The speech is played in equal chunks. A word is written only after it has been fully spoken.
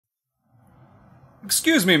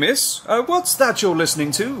Excuse me, miss. What's that you're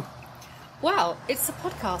listening to? Well, it's a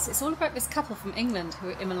podcast. It's all about this couple from England who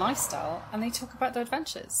are in a lifestyle, and they talk about their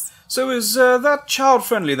adventures. So is that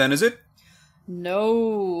child-friendly then, is it?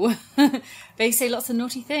 No. They say lots of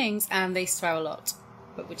naughty things, and they swear a lot.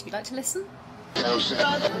 But would you like to listen?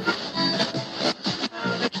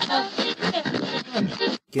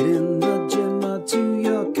 Get in the gym or to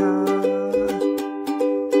your car.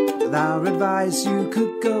 With our advice you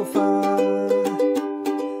could go far.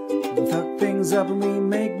 We fuck things up and we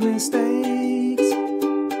make mistakes.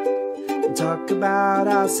 And talk about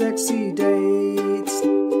our sexy dates.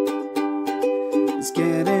 It's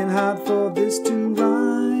getting hard for this to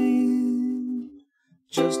rhyme.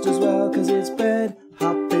 Just as well, 'cause it's bed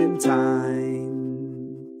hopping time.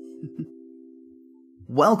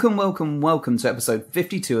 Welcome to episode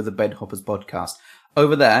 52 of the Bedhoppers podcast.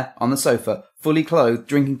 Over there, on the sofa, fully clothed,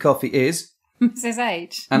 drinking coffee is... Mrs.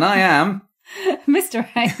 H. And I am... Mr.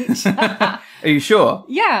 H. Are you sure?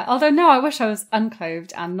 Yeah, although no, I wish I was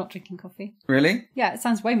unclothed and not drinking coffee. Really? Yeah, it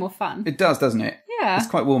sounds way more fun. It does, doesn't it? Yeah. It's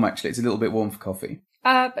quite warm, actually. It's a little bit warm for coffee.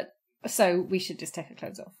 So we should just take our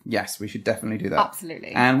clothes off. Yes, we should definitely do that.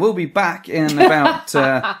 Absolutely. And we'll be back in about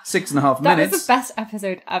 6.5 minutes. That was the best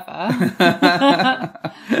episode ever.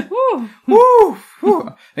 Woo. Woo! Woo!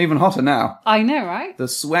 Even hotter now. I know, right? The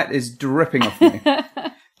sweat is dripping off me.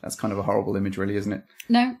 That's kind of a horrible image, really, isn't it?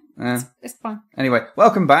 No, it's fine. Anyway,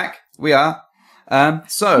 welcome back. We are.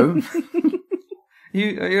 So,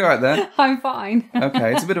 you're right there? I'm fine.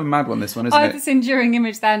 Okay, it's a bit of a mad one, this one, isn't I it? had this enduring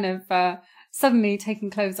image then of suddenly taking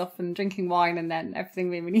clothes off and drinking wine and then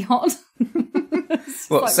everything being really hot.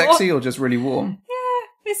 What, like, sexy what? or just really warm? Yeah,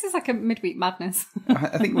 this is like a midweek madness.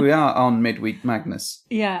 I think we are on midweek madness.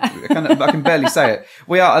 Yeah. I can barely say it.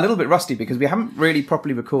 We are a little bit rusty because we haven't really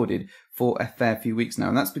properly recorded for a fair few weeks now,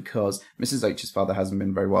 and that's because Mrs. H's father hasn't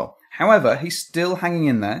been very well. However, he's still hanging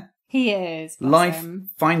in there. He is. Life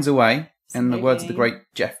finds a way, in the words of the Absolutely.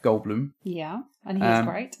 great Jeff Goldblum. Yeah, and he's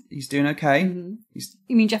great. He's doing okay. You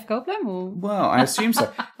mean Jeff Goldblum? Or? Well, I assume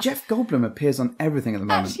so. Jeff Goldblum appears on everything at the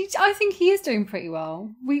moment. Actually, I think he is doing pretty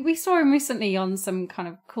well. We saw him recently on some kind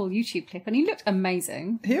of cool YouTube clip, and he looked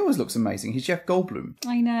amazing. He always looks amazing. He's Jeff Goldblum.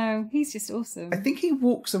 I know, he's just awesome. I think he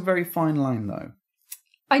walks a very fine line, though.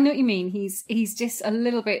 I know what you mean. He's just a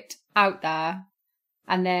little bit out there.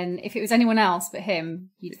 And then if it was anyone else but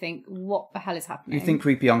him, you'd think, what the hell is happening? You think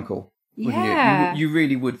creepy uncle, wouldn't Yeah. you? You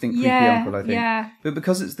really would think creepy uncle, I think. Yeah. But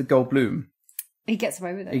because it's the Goldblum, He gets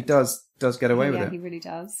away with it. he does get away with Yeah, it. he really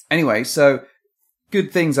does. Anyway, so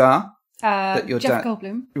good things are that your Jeff dad...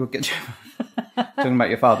 Goldblum. You'll get talking about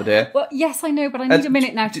your father, dear. Well, yes, I know, but I need a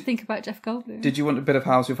minute now to think about Jeff Goldblum. Did you want a bit of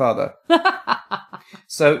how's your father?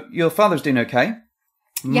 So your father's doing okay.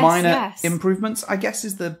 Yes, Minor yes. improvements, I guess,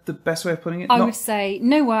 is the best way of putting it. I would say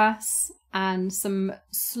no worse and some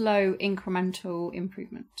slow incremental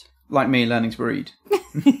improvement. Like me learning to read.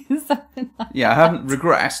 Something like Yeah, I haven't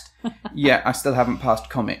regressed, yet I still haven't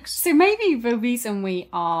passed comics. So maybe the reason we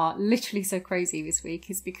are literally so crazy this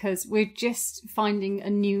week is because we're just finding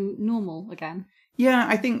a new normal again. Yeah,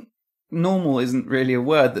 I think normal isn't really a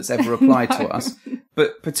word that's ever applied No. to us.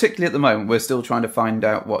 But particularly at the moment, we're still trying to find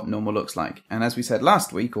out what normal looks like. And as we said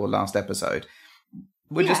last week or last episode,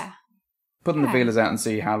 we're just putting the feelers out and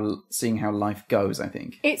seeing how life goes, I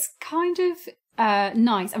think. It's kind of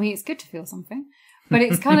nice. I mean, it's good to feel something, but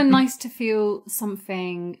it's kind of nice to feel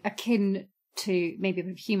something akin to maybe a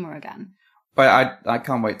bit of humour again. But I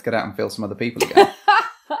can't wait to get out and feel some other people again.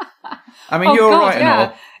 I mean, Oh, you're God, all right and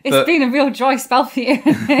all. It's been a real dry spell for you.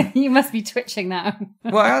 You must be twitching now.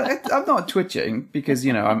 Well, I'm not twitching because,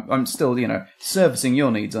 I'm still, servicing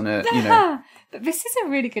your needs on a, But this is a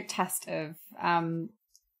really good test of,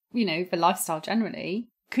 the lifestyle generally.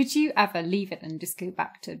 Could you ever leave it and just go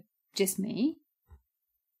back to just me?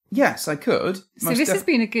 Yes, I could. So this has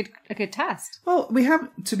been a good test. Well,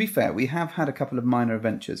 to be fair, we have had a couple of minor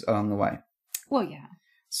adventures along the way. Well, yeah.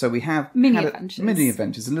 So we have Mini had adventures. Mini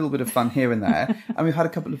adventures, a little bit of fun here and there. And we've had a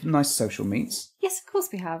couple of nice social meets. Yes, of course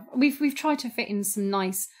we have. We've tried to fit in some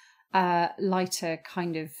nice, lighter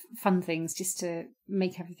kind of fun things just to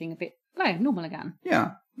make everything a bit normal again.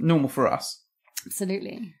 Yeah, normal for us.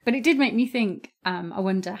 Absolutely. But it did make me think, I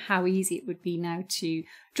wonder how easy it would be now to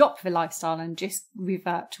drop the lifestyle and just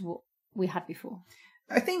revert to what we had before.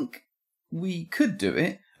 I think we could do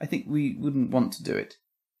it. I think we wouldn't want to do it.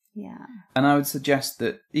 Yeah. And I would suggest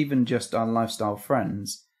that even just our lifestyle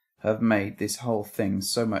friends have made this whole thing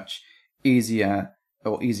so much easier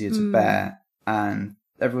to bear. And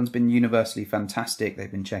everyone's been universally fantastic.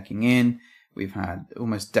 They've been checking in. We've had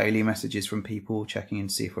almost daily messages from people checking in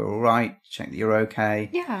to see if we're all right, check that you're okay.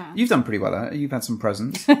 Yeah. You've done pretty well. You've had some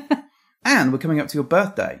presents. And we're coming up to your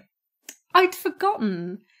birthday. I'd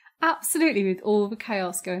forgotten. Absolutely, with all the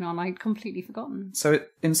chaos going on, I'd completely forgotten. So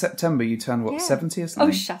in September you turn, what, Yeah. 70 or Oh,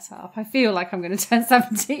 something? shut up. I feel like I'm going to turn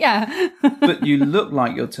 70, yeah. But you look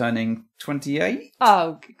like you're turning 28?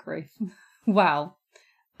 Oh, good grief. Well,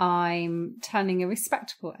 I'm turning a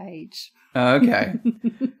respectable age. Okay.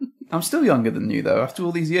 I'm still younger than you, though, after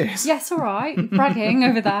all these years. Yes, all right. Bragging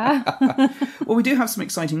over there. Well, we do have some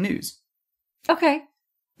exciting news. Okay.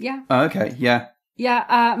 Yeah. Okay, yeah.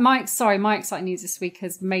 Yeah, my exciting news this week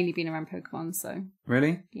has mainly been around Pokemon, so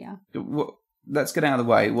Really? yeah. Let's get out of the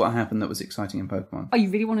way. What happened that was exciting in Pokemon? Oh, you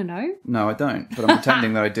really want to know? No, I don't, but I'm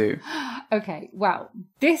pretending that I do. Okay, well,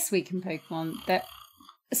 this week in Pokemon, that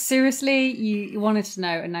seriously, you wanted to know,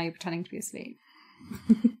 and now you're pretending to be asleep.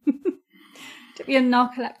 To be a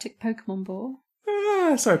narcoleptic Pokemon ball.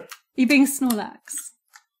 Sorry. You being Snorlax.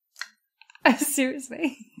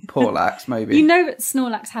 Seriously. Porlax, maybe. You know that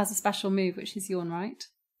Snorlax has a special move, which is Yawn, right?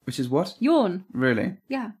 Which is what? Yawn. Really?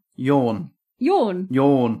 Yeah. Yawn. Yawn.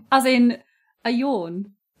 Yawn. As in a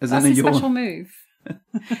yawn. As That's in a his yawn. special move.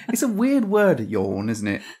 It's a weird word, yawn, isn't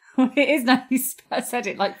it? It is now. I said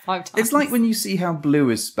it like 5 times. It's like when you see how blue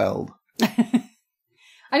is spelled.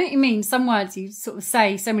 I know what you mean. Some words you sort of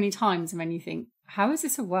say so many times, and then you think, how is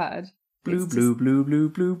this a word? Blue, It's blue, just- blue, blue,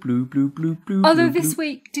 blue, blue, blue, blue, blue. Although blue, this blue.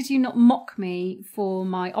 week, did you not mock me for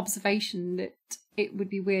my observation that it would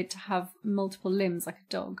be weird to have multiple limbs like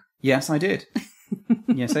a dog? Yes, I did.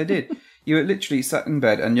 Yes, I did. You were literally sat in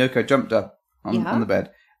bed and Yoko jumped up on the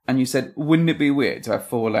bed and you said, wouldn't it be weird to have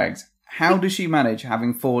 4 legs? How does she manage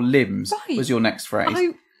having 4 limbs, Right. was your next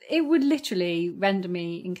phrase. It would literally render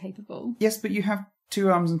me incapable. Yes, but you have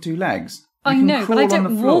 2 arms and 2 legs. You I can know, but I crawl on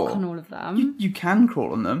don't the floor. walk on all of them. You can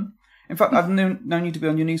crawl on them. In fact, I've known you to be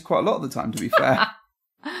on your knees quite a lot of the time, to be fair.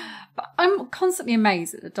 But I'm constantly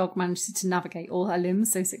amazed that the dog manages to navigate all her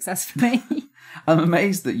limbs so successfully. I'm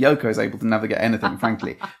amazed that Yoko is able to navigate anything,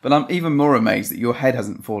 frankly. But I'm even more amazed that your head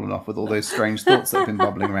hasn't fallen off with all those strange thoughts that have been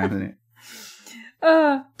bubbling around in it.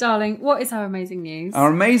 Oh, darling, what is our amazing news?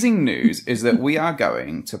 Our amazing news is that we are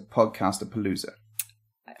going to Podcaster-Palooza,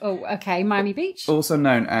 Oh, okay, Miami Beach. also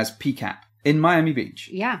known as PCAP, in Miami Beach.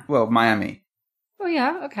 Yeah. Well, Miami. Oh,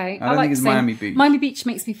 yeah, okay. I don't think it's Miami Beach. Miami Beach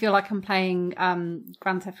makes me feel like I'm playing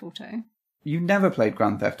Grand Theft Auto. You've never played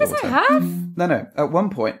Grand Theft Yes, Auto. I have. No. At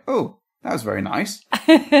one point, oh, that was very nice.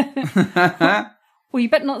 Well, you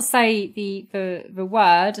better not say the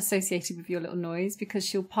word associated with your little noise because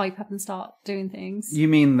she'll pipe up and start doing things. You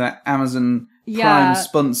mean that Amazon Yeah. Prime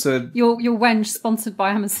sponsored Your wench sponsored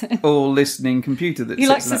by Amazon. all listening computer that He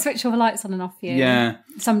likes sits to in switch all the lights on and off for you. Yeah.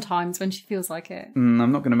 Sometimes when she feels like it. I'm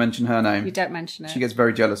not going to mention her name. You don't mention it. She gets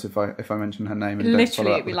very jealous if I mention her name and don't follow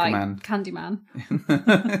Literally, up it'd be with a like command.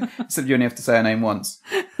 Candyman. Except you only have to say her name once.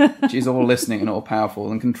 She's all listening and all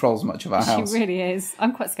powerful and controls much of our She house. really is.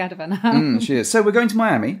 I'm quite scared of her now. She is. So we're going to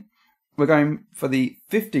Miami. We're going for the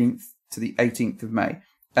 15th to the 18th of May.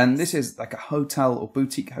 And this is like a hotel or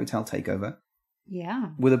boutique hotel takeover Yeah.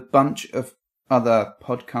 with a bunch of other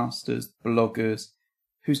podcasters, bloggers.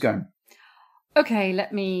 Who's going? Okay,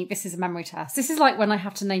 this is a memory test. This is like when I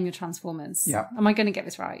have to name your Transformers. Yeah. Am I going to get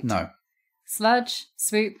this right? No. Sludge,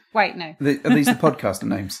 Swoop, wait, no. Are these the podcaster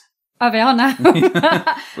names? Oh, they are now.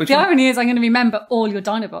 Which The one? irony is I'm going to remember all your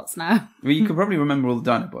Dinobots now. Well, you could probably remember all the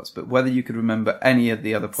Dinobots, but whether you could remember any of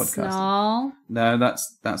the other podcasters. Snarl. No,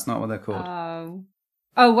 that's not what they're called.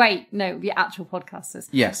 Oh, wait, no, the actual podcasters.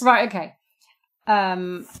 Yes. Right, okay.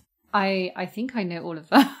 I think I know all of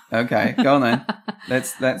them. Okay, go on then.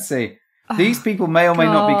 Let's see. These people may or may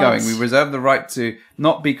not be God. going. We reserve the right to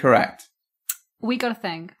not be correct. We got a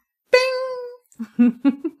thing. Bing!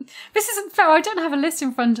 This isn't fair. I don't have a list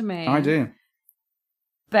in front of me. I do.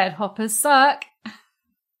 Bedhoppersuk.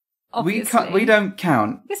 Obviously. We don't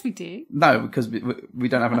count. Yes, we do. No, because we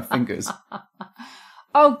don't have enough fingers.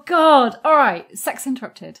 Oh, God. All right. Sex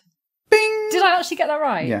interrupted. Bing! Did I actually get that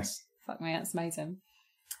right? Yes. Fuck me, that's amazing.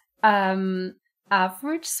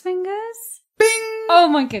 Average swingers? Bing! Oh,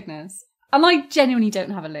 my goodness. And I genuinely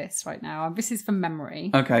don't have a list right now. This is from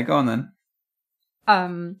memory. Okay, go on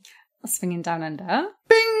then. Swinging down under.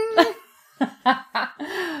 Bing!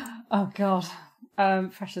 Oh, God.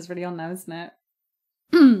 Pressure's really on now, isn't it?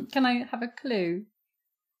 Can I have a clue?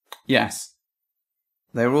 Yes.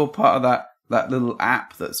 They're all part of that little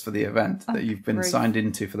app that's for the event that you've been great. signed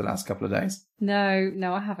into for the last couple of days. No,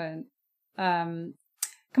 I haven't.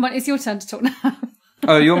 Come on, it's your turn to talk now.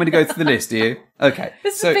 Oh, you want me to go through the list, do you? Okay.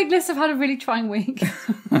 This is a big list. I've had a really trying week.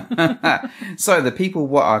 So the people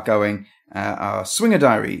what are going are Swinger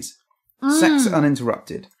Diaries, Sex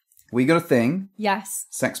Uninterrupted, We Got a Thing, Yes.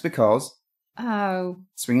 Sex Because, Oh.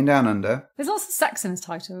 Swinging Down Under. There's lots of sex in his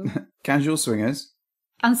title. Casual Swingers.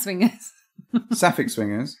 And swingers. Sapphic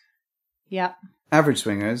Swingers. Yeah. Average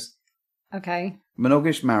Swingers. Okay.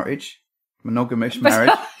 Monogamish Marriage.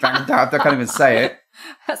 I can't even say it.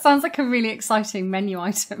 That sounds like a really exciting menu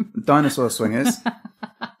item. Dinosaur Swingers.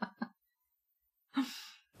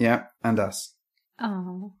 Yeah, and us.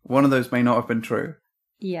 Oh. One of those may not have been true.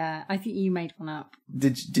 Yeah, I think you made one up.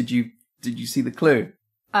 Did you see the clue?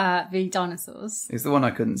 The dinosaurs. It's the one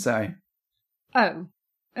I couldn't say. Oh.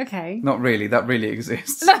 Okay. Not really. That really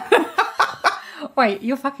exists. Wait,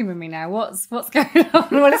 you're fucking with me now. What's going on?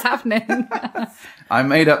 What is happening? I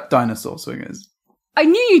made up Dinosaur Swingers. I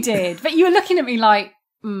knew you did, but you were looking at me like,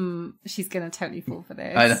 she's going to totally fall for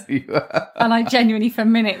this. I know you were. And I genuinely, for a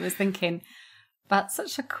minute, was thinking, that's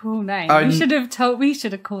such a cool name. We should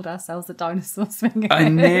have called ourselves the Dinosaur Swingers. I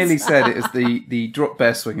nearly said it as the Drop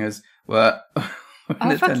Bear Swingers were.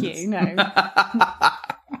 Oh, fuck you! No.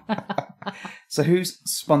 So who's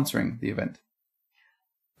sponsoring the event?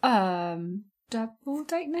 Double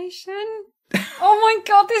Date Nation. Oh my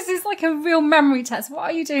god, this is like a real memory test. What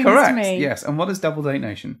are you doing Correct. To me? Yes. And what is Double Date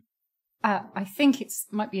Nation? I think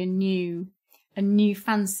might be a new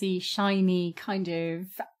fancy shiny kind of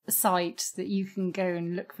site that you can go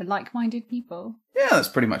and look for like-minded people. Yeah, that's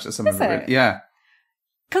pretty much the sum of it. Yeah.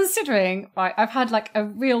 Considering, right, I've had like a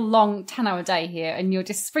real long 10-hour day here, and you're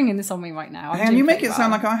just springing this on me right now. And you make it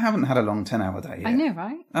sound like I haven't had a long 10-hour day yet. I know,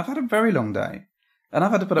 right? I've had a very long day. And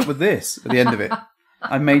I've had to put up with this at the end of it.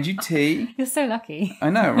 I made you tea. You're so lucky. I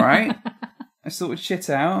know, right? I sorted shit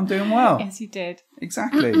out. I'm doing well. Yes, you did.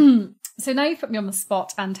 Exactly. So now you've put me on the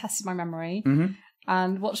spot and tested my memory Mm-hmm.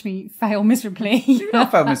 and watched me fail miserably. You did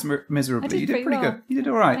not fail miserably. I You did pretty well. good. You did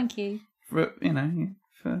all right. Thank you. For.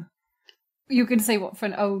 You were going to say what, for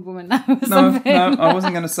an old woman now or No, something? no, I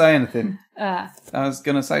wasn't going to say anything. I Ah. was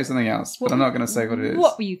going to say something else, but I'm not going to say what it is.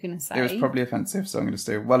 What were you going to say? It was probably offensive, so I'm going to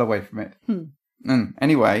stay well away from it. Hmm.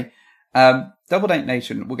 Anyway, Double Date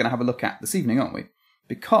Nation, we're going to have a look at this evening, aren't we?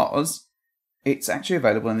 Because it's actually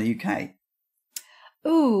available in the UK.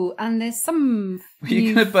 Ooh, and there's some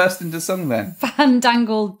You're going to burst into song then?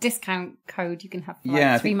 Fandangle discount code you can have for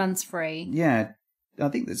Yeah, I 3 think- months free. Yeah, I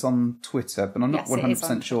think it's on Twitter, but I'm not Yes, it is 100%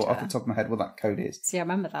 on sure off Twitter. the top of my head what that code is. See, I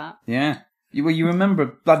remember that. Yeah. You remember a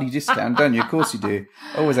bloody discount, don't you? Of course you do.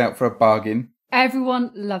 Always out for a bargain.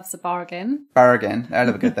 Everyone loves a bargain. Bargain.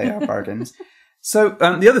 However good they are, bargains. So,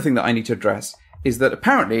 the other thing that I need to address is that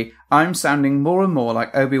apparently I'm sounding more and more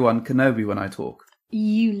like Obi-Wan Kenobi when I talk.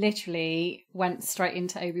 You literally went straight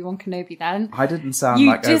into Obi-Wan Kenobi then. I didn't sound You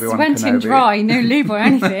like just Obi-Wan went Kenobi. in dry, no lube or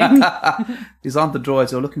anything. These aren't the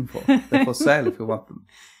droids you're looking for. They're for sale if you want them.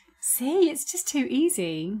 See, it's just too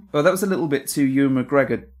easy. Well, that was a little bit too Ewan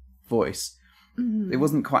McGregor voice. It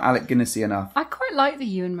wasn't quite Alec Guinnessy enough. I quite like the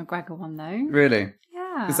Ewan McGregor one though. Really?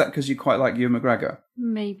 Yeah. Is that because you quite like Ewan McGregor?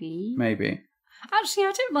 Maybe. Maybe. Actually,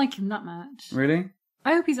 I don't like him that much. Really?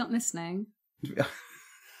 I hope he's not listening.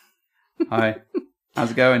 Hi. How's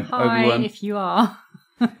it going, Hi, Obi-Wan? if you are.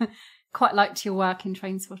 Quite liked your work in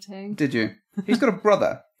train spotting. Did you? He's got a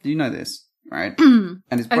brother. Do you know this? Right? And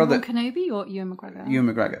his brother... Obi-Wan Kenobi or Ewan McGregor? Ewan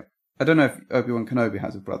McGregor. I don't know if Obi-Wan Kenobi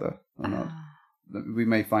has a brother or not. Ah. We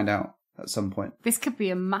may find out at some point. This could be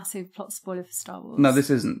a massive plot spoiler for Star Wars. No, this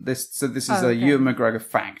isn't. This is Oh, a okay. Ewan McGregor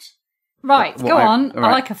fact. Right, What go on. right.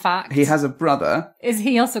 I like a fact. He has a brother. Is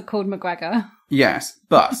he also called McGregor? Yes,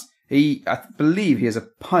 but I believe he is a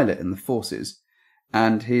pilot in the forces,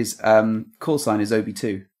 and his call sign is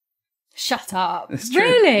Obi-2. Shut up. It's true.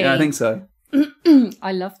 Really? Yeah, I think so.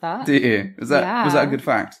 I love that. Do you? Was that a good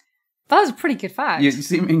fact? That was a pretty good fact. You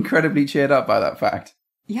seem incredibly cheered up by that fact.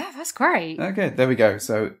 Yeah, that's great. Okay, there we go.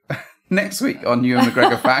 So next week on Ewan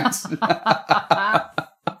McGregor facts.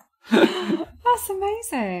 That's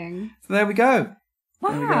amazing. So there we go.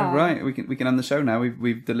 Wow. There we go. Right, we can end the show now.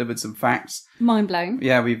 We've delivered some facts. Mind blown.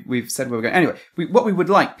 Yeah, we've said where we're going. Anyway, what we would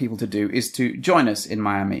like people to do is to join us in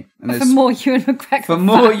Miami. And For more Ewan McGregor for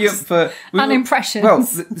more facts and impressions. Well,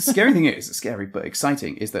 the scary thing is, scary but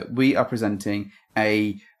exciting, is that we are presenting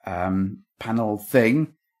a panel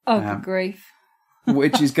thing, Oh, good grief.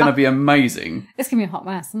 which is going to be amazing. It's going to be a hot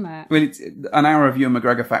mess, isn't it? Well, an hour of Ewan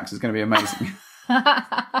McGregor facts is going to be amazing.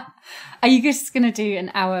 Are you just going to do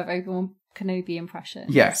an hour of Obi-Wan Kenobi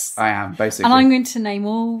impressions? Yes, I am, basically. And I'm going to name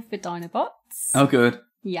all the Dinobots. Oh, good.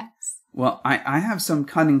 Yes. Well, I have some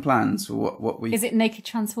cunning plans for what we... Is it naked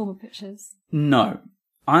Transformer pictures? No.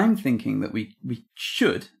 I'm thinking that we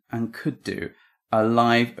should and could do a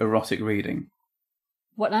live erotic reading.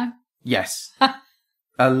 What now? Yes.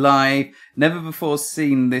 A live, never before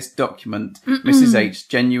seen this document, Mrs. H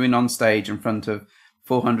genuine on stage in front of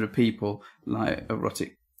 400 people, like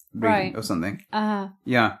erotic reading Right. or something. Ah,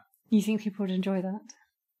 Yeah. you think people would enjoy that?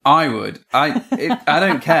 I would. I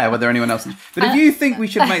don't care whether anyone else. But if you think we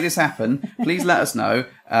should make this happen, please let us know.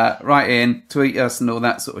 Write in, tweet us, and all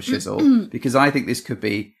that sort of shizzle. Because I think this could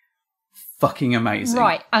be fucking amazing.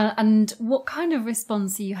 Right. And what kind of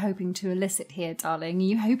response are you hoping to elicit here, darling? Are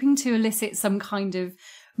you hoping to elicit some kind of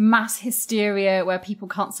mass hysteria where people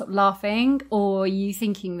can't stop laughing? Or are you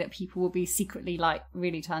thinking that people will be secretly, like,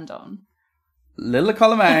 really turned on? Little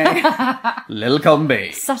column A, little column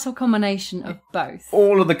B. Subtle combination of both.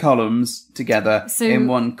 All of the columns together So- in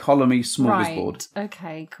one column-y smorgasbord. Right.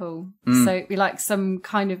 Okay, cool. So it'd be like some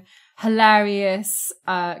kind of hilarious,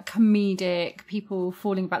 comedic, people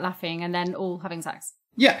falling about laughing and then all having sex.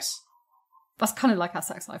 Yes. That's kind of like our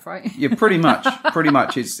sex life, right? Yeah, pretty much.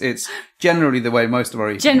 It's generally the way most of our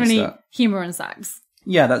evenings Generally, start. humour and sex.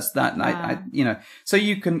 Yeah, that's that. I so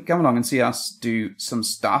you can come along and see us do some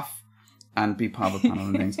stuff and be part of a panel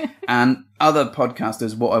and things. And other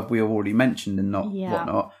podcasters, what have we already mentioned and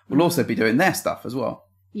whatnot, will also be doing their stuff as well.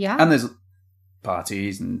 Yeah. And there's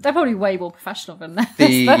parties and They're probably way more professional than this.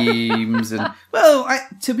 themes and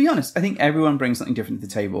to be honest, I think everyone brings something different to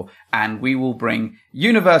the table, and we will bring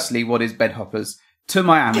universally what is Bedhoppers to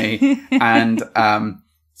Miami and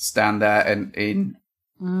stand there in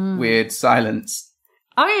weird silence.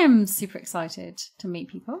 I am super excited to meet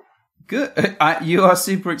people. Good. You are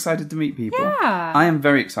super excited to meet people. Yeah. I am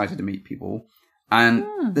very excited to meet people. And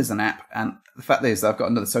there's an app, and the fact is I've got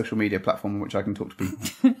another social media platform on which I can talk to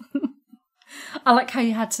people. I like how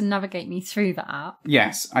you had to navigate me through that app.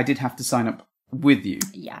 Yes, I did have to sign up with you.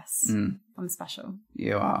 Yes. I'm special.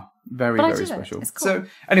 You are very, But I very did it. special. It's cool. So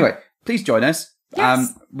anyway, please join us.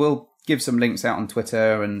 Yes. We'll give some links out on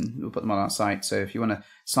Twitter and we'll put them on our site. So if you want to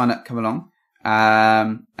sign up, come along.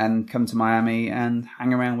 And come to Miami and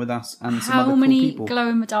hang around with us and some How other cool many people.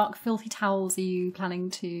 glow-in-the-dark filthy towels are you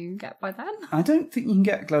planning to get by then? I don't think you can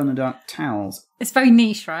get glow-in-the-dark towels. It's very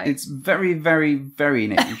niche, right? It's very, very, very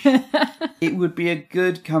niche. It would be a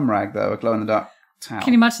good cum rag, though, a glow-in-the-dark towel.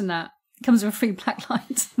 Can you imagine that? It comes with a free black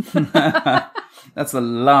light. That's the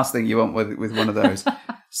last thing you want with one of those.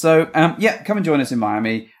 So, come and join us in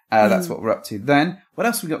Miami. That's what we're up to then. What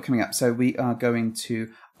else have we got coming up? So we are going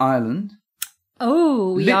to Ireland.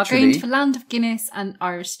 Oh, we are Literally. going to the land of Guinness and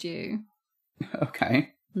Irish stew. Okay.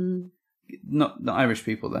 Not Irish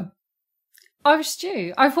people, then. Irish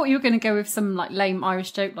stew? I thought you were going to go with some like lame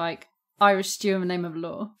Irish joke like Irish stew in the name of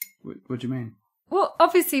law. What do you mean? Well,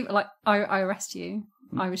 obviously, like, I arrest you.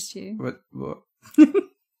 Irish stew. What?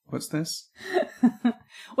 What's this?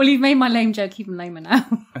 Well, you've made my lame joke even lamer now.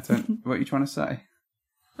 I don't... What are you trying to say?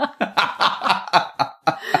 It's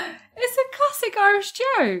a classic Irish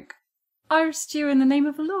joke. Irish stew in the name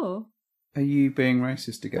of the law. Are you being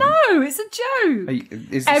racist again? No, it's a joke. Is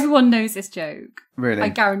this... Everyone knows this joke. Really? I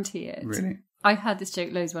guarantee it. Really? I heard this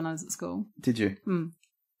joke loads when I was at school. Did you? Mm.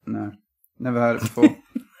 No. Never heard it before.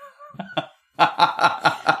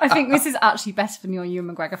 I think this is actually better than your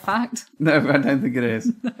Ewan McGregor fact. No, I don't think it is.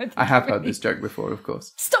 think I have really. heard this joke before, of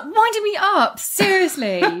course. Stop winding me up.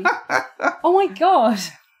 Seriously. Oh my God.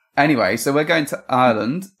 Anyway, so we're going to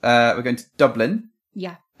Ireland. We're going to Dublin.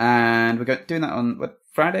 Yeah. And we're doing that on,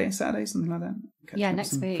 Friday, Saturday, something like that? Yeah, up with next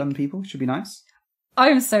some week. Fun people. Should be nice.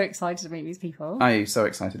 I'm so excited to meet these people. Are you so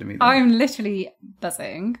excited to meet them? I'm literally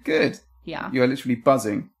buzzing. Good. Yeah. You are literally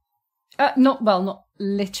buzzing. Not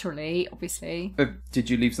literally, obviously. Did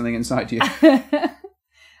you leave something inside you?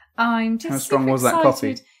 I'm just How strong super was that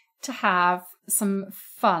excited coffee? to have some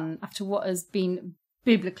fun after what has been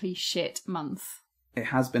biblically shit month. It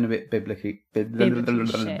has been a bit biblically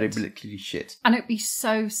shit. And it'd be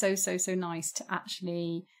so nice to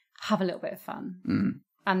actually have a little bit of fun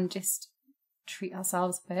and just treat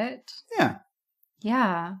ourselves a bit. Yeah.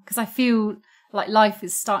 Yeah, because I feel like life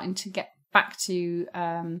is starting to get back to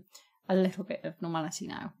a little bit of normality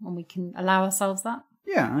now, and we can allow ourselves that.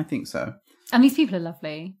 Yeah, I think so. And these people are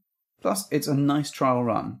lovely. Plus, it's a nice trial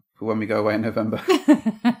run for when we go away in November.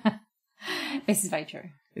 This is very true.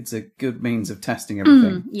 It's a good means of testing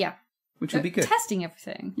everything. Yeah. Which will be good. Testing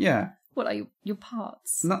everything. Yeah. What are your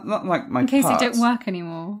parts? Not like my in case parts. they don't work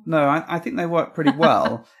anymore. No, I think they work pretty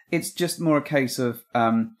well. It's just more a case of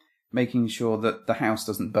making sure that the house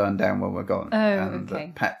doesn't burn down when we're gone. Oh, and okay.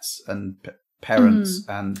 that pets and parents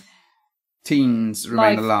and teens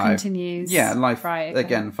remain Life alive. continues. Yeah, life Right, okay.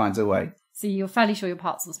 again finds a way. So you're fairly sure your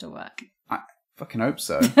parts will still work. I fucking hope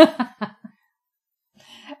so.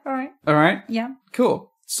 All right. All right? Yeah.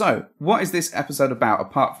 Cool. So, what is this episode about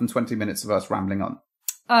apart from 20 minutes of us rambling on?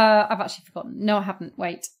 I've actually forgotten. No, I haven't.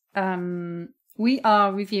 Wait. We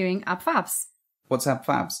are reviewing Abfabs. What's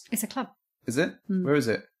Abfabs? It's a club. Is it? Where is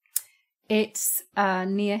it? It's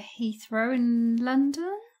near Heathrow in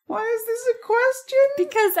London. Why is this a question?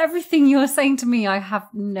 Because everything you're saying to me, I have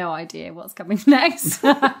no idea what's coming next.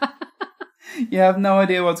 You have no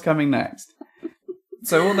idea what's coming next.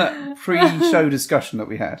 So all that pre-show discussion that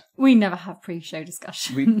we had. We never have pre-show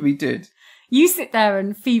discussion. We did. You sit there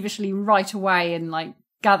and feverishly write away and like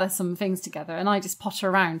gather some things together, and I just potter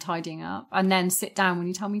around tidying up and then sit down when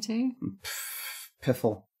you tell me to.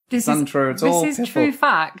 Piffle. This It's untrue. It's all is piffle. true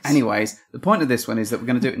fact. Anyways, the point of this one is that we're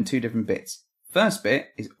going to do it in two different bits. First bit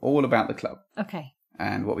is all about the club Okay.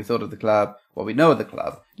 and what we thought of the club, what we know of the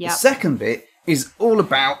club. Yep. The second bit is all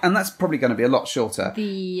about, and that's probably going to be a lot shorter,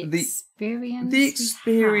 The experience. the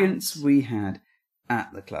experience we had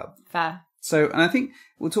at the club. Fair. So, and I think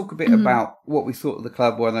we'll talk a bit about what we thought of the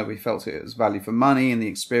club, whether we felt it was value for money and the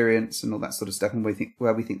experience and all that sort of stuff, and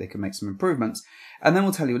where we think they can make some improvements. And then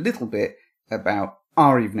we'll tell you a little bit about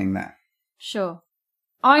our evening there. Sure.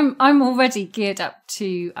 I'm already geared up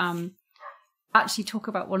to actually talk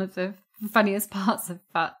about one of the funniest parts of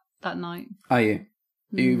that night. Are you?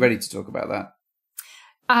 Are you ready to talk about that?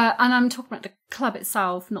 And I'm talking about the club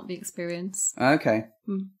itself, not the experience. Okay.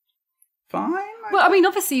 Fine. Well, I mean,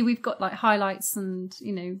 obviously we've got like highlights and,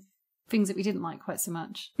 you know, things that we didn't like quite so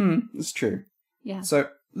much. That's true. Yeah. So, a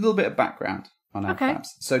little bit of background on Okay. Abfabs.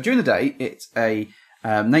 So, during the day, it's a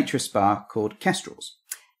naturist spa called Kestrel's.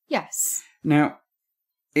 Yes. Now,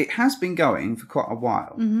 it has been going for quite a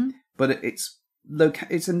while, but it's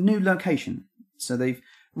a new location. So, they've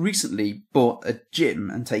recently bought a gym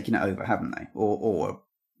and taken it over, haven't they? Or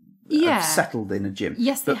have settled in a gym.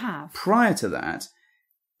 Yes, but they have. Prior to that,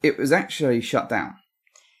 it was actually shut down.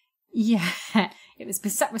 Yeah. It was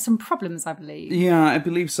beset with some problems, I believe. Yeah, I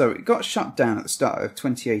believe so. It got shut down at the start of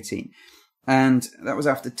 2018, and that was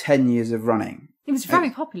after 10 years of running. It was very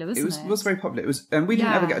popular, wasn't it? It was very popular. It was, and we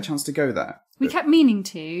didn't ever get a chance to go there. We kept meaning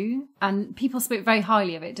to, and people spoke very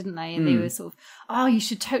highly of it, didn't they? And they were sort of, oh, you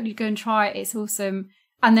should totally go and try it. It's awesome.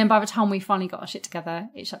 And then by the time we finally got our shit together,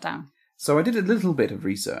 it shut down. So I did a little bit of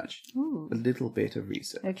research. Ooh. A little bit of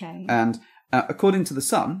research. Okay. And according to The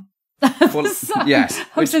Sun... Sun. Yes.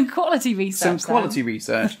 Some quality research. Some quality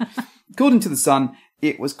research. According to The Sun,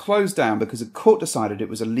 it was closed down because a court decided it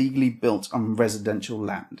was illegally built on residential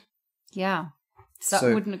land. Yeah. So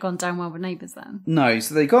that wouldn't have gone down well with neighbours then. No,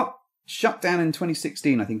 so they got shut down in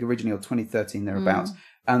 2016, I think originally, or 2013, thereabouts.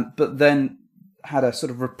 But then had a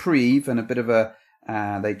sort of reprieve and a bit of a...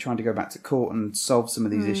 they tried to go back to court and solve some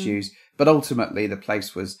of these issues. But ultimately, the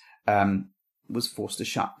place was forced to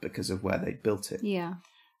shut because of where they built it. Yeah.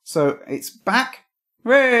 So it's back.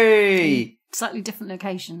 Hooray! Slightly different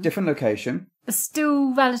location. Different location. But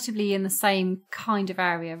still relatively in the same kind of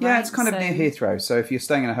area, right? Yeah, it's kind of near Heathrow. So if you're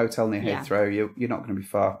staying in a hotel near Heathrow, you're not going to be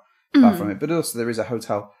far from it. But also there is a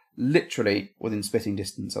hotel literally within spitting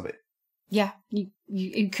distance of it. Yeah,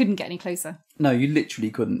 you couldn't get any closer. No, you literally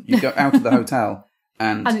couldn't. You go out of the hotel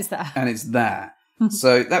and it's there. And it's there.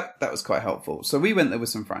 So that was quite helpful. So we went there with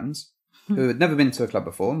some friends who had never been to a club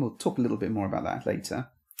before, and we'll talk a little bit more about that later.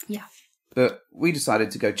 Yeah. But we decided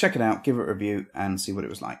to go check it out, give it a review, and see what it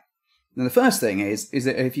was like. Now, the first thing is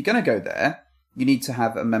that if you're going to go there, you need to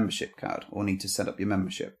have a membership card or need to set up your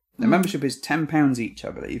membership. The membership is £10 each, I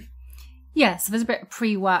believe. Yeah, so there's a bit of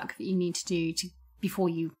pre-work that you need to do before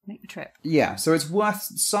you make the trip. Yeah, so it's worth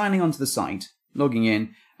signing onto the site, logging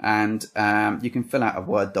in, and you can fill out a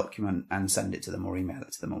Word document and send it to them or email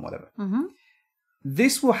it to them or whatever.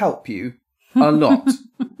 This will help you a lot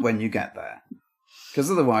when you get there. Because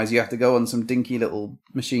otherwise you have to go on some dinky little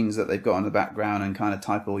machines that they've got in the background and kind of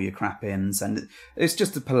type all your crap in and send it. It's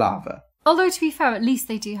just a palaver. Although, to be fair, at least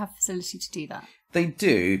they do have facility to do that. They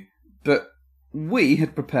do, but we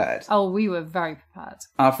had prepared. Oh, we were very prepared.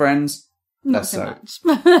 Our friends, Not so much.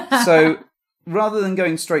 So rather than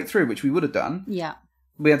going straight through, which we would have done,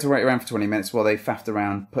 we had to wait around for 20 minutes while they faffed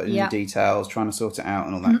around, putting in the details, trying to sort it out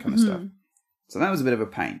and all that kind of stuff. So that was a bit of a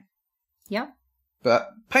pain. Yeah.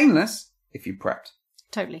 But painless if you prepped.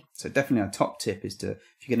 Totally. So definitely our top tip is to,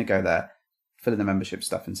 if you're going to go there, fill in the membership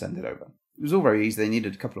stuff and send it over. It was all very easy. They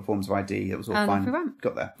needed a couple of forms of ID. It was all fine.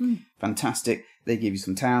 Got there. Fantastic. They give you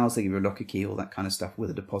some towels. They give you a locker key, all that kind of stuff with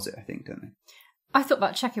a deposit, I think, don't they? I thought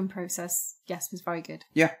that check-in process, was very good.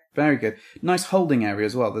 Yeah, very good. Nice holding area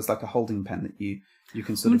as well. There's like a holding pen that you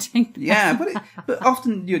can sort of... Yeah, but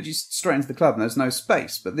often you're just straight into the club and there's no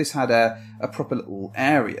space. But this had a proper little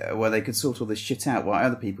area where they could sort all this shit out while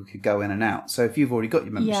other people could go in and out. So if you've already got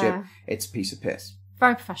your membership, it's a piece of piss.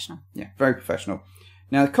 Very professional. Yeah, very professional.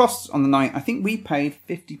 Now, the costs on the night, I think we paid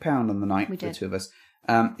 £50 on the night for the two of us.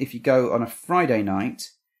 If you go on a Friday night,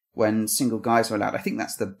 when single guys are allowed, I think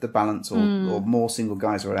that's the balance, or more single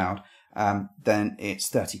guys are allowed, then it's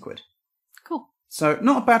 30 quid. So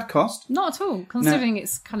not a bad cost. Not at all, considering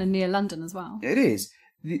it's kind of near London as well. It is.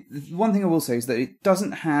 The one thing I will say is that it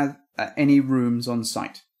doesn't have any rooms on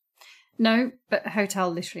site. No, but a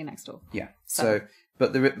hotel literally next door. Yeah.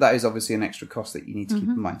 But that is obviously an extra cost that you need to keep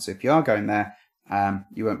in mind. So if you are going there,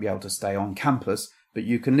 you won't be able to stay on campus, but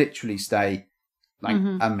you can literally stay like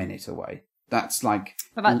a minute away. That's like...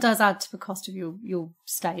 But that does add to the cost of your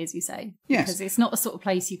stay, as you say. Yes. Because it's not the sort of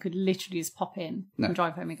place you could literally just pop in and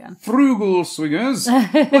drive home again. Frugal swingers!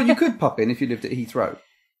 Well, you could pop in if you lived at Heathrow.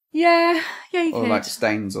 Yeah, you could. Or like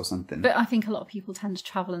Staines or something. But I think a lot of people tend to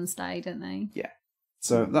travel and stay, don't they? Yeah.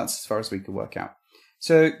 So that's as far as we could work out.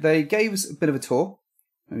 So they gave us a bit of a tour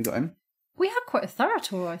when we got in. We had quite a thorough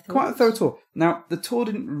tour, I thought. Quite a thorough tour. Now, the tour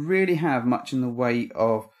didn't really have much in the way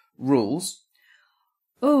of rules.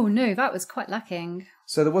 Oh, no, that was quite lacking.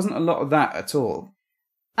 So there wasn't a lot of that at all.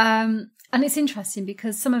 And it's interesting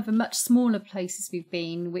because some of the much smaller places we've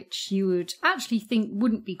been, which you would actually think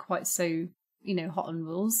wouldn't be quite so, hot on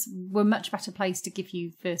rules, were much better placed to give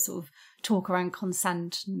you the sort of talk around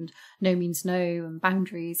consent and no means no and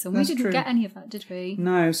boundaries. And That's we didn't true. get any of that, did we?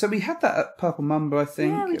 No, so we had that at Purple Mamba, I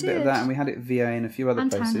think. Yeah, we a bit of did. that, and we had it at VA and a few other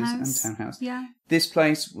And places. Townhouse. And Townhouse. Yeah. This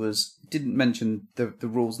place didn't mention the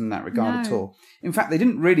rules in that regard at No. all. In fact, they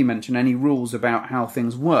didn't really mention any rules about how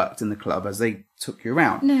things worked in the club as they took you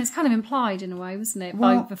around. No, it's kind of implied in a way, wasn't it?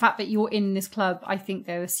 Well- By the fact that you're in this club, I think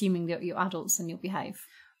they're assuming that you're adults and you'll behave.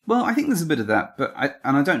 Well, I think there's a bit of that, but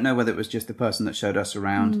I don't know whether it was just the person that showed us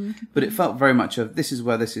around, but it felt very much of, this is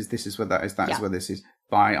where this is where that is, that is where this is,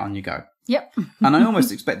 bye, on you go. Yep. And I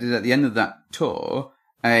almost expected at the end of that tour,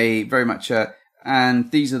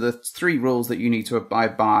 and these are the 3 rules that you need to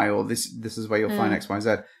abide by, or this is where you'll find X, Y,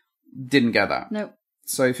 Z. Didn't get that. No.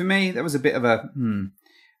 So for me, there was a bit of a,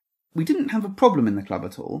 We didn't have a problem in the club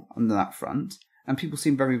at all on that front, and people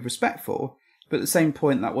seemed very respectful, but at the same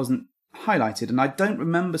point, that wasn't highlighted, and I don't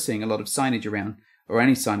remember seeing a lot of signage around, or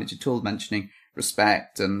any signage at all mentioning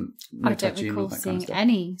respect and no I don't touching and all recall that kind of seeing stuff.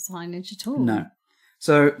 any signage at all. No.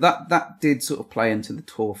 So that did sort of play into the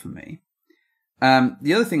tour for me.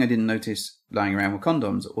 The other thing I didn't notice lying around were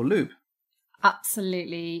condoms or lube.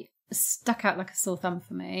 Absolutely stuck out like a sore thumb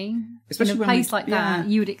for me. Especially in a when place we- like that,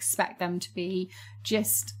 you would expect them to be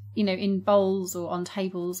just, in bowls or on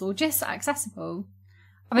tables or just accessible.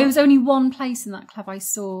 I mean, there was only one place in that club I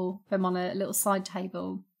saw them on a little side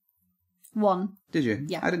table. One. Did you?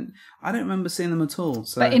 Yeah. I don't remember seeing them at all.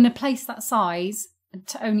 So. But in a place that size,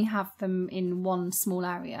 to only have them in one small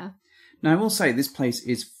area. Now, I will say this place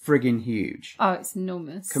is friggin' huge. Oh, it's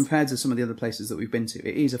enormous. Compared to some of the other places that we've been to.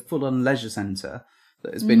 It is a full-on leisure centre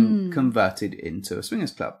that has been converted into a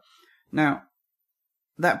swingers club. Now,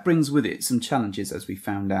 that brings with it some challenges, as we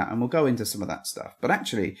found out, and we'll go into some of that stuff. But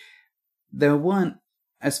actually, there weren't,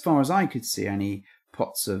 as far as I could see, any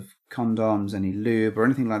pots of condoms, any lube, or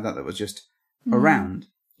anything like that was just around.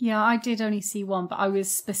 Yeah, I did only see one, but I was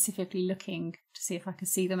specifically looking to see if I could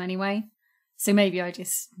see them anyway. So maybe I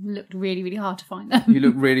just looked really, really hard to find them. You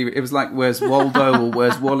look really... It was like, where's Waldo or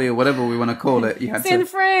where's Wally or whatever we want to call it. You had It's in the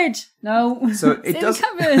fridge. No. So It's it in does... the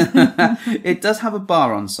cupboard. It does have a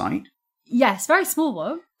bar on site. Yes, very small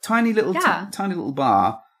though. Tiny little Yeah. tiny little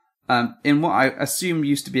bar in what I assume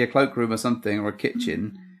used to be a cloakroom or something, or a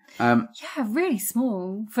kitchen. Yeah, really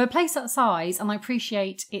small. For a place that size, and I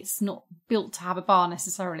appreciate it's not built to have a bar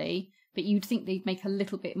necessarily, but you'd think they'd make a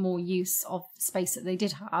little bit more use of the space that they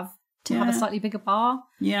did have to have a slightly bigger bar.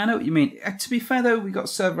 Yeah, I know what you mean. To be fair, though, we got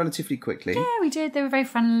served relatively quickly. Yeah, we did. They were very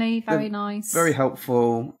friendly, very nice. Very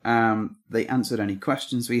helpful. They answered any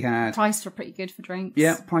questions we had. Priced were pretty good for drinks.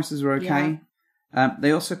 Yeah, prices were okay.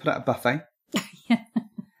 They also put out a buffet.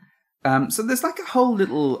 Yeah. So there's like a whole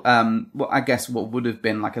little, what would have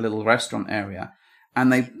been like a little restaurant area.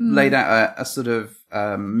 And they laid out a sort of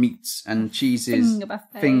meats and cheeses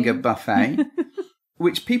finger buffet,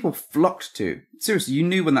 which people flocked to. Seriously, you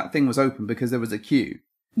knew when that thing was open because there was a queue.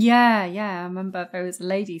 Yeah. I remember there was a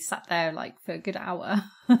lady sat there like for a good hour.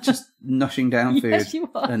 Just noshing down food Yes, she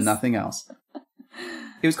was. and nothing else.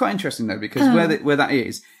 It was quite interesting though, because where that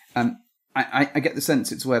is, I get the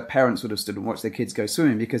sense it's where parents would have stood and watched their kids go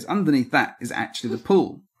swimming, because underneath that is actually the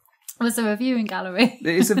pool. Was there a viewing gallery?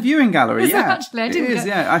 It's a viewing gallery, Is there yeah. actually? I It didn't is, go-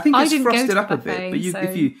 yeah. I think I it's didn't go frosted to up the a bit, buffet, but if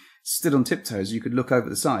so- you stood on tiptoes, you could look over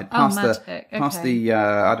the side, Oh, past magic. past Okay. the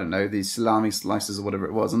I don't know, the salami slices or whatever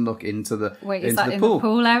it was, and look into the Wait, is into that the in pool. the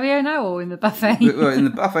pool area now or in the buffet? Well, in the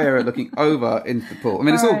buffet area, looking over into the pool. I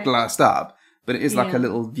mean, it's all Right. glassed up, but it is like Yeah. a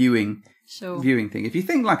little viewing thing. If you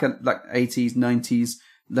think like 80s, 90s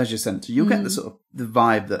leisure centre, you'll get the sort of the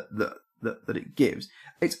vibe that it gives.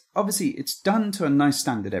 It's done to a nice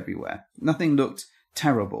standard everywhere. Nothing looked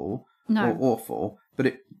terrible or awful,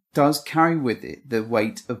 but does carry with it the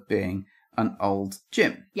weight of being an old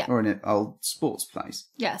gym Yeah. or an old sports place.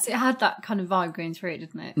 Yes, it had that kind of vibe going through it,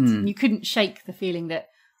 didn't it? And you couldn't shake the feeling that,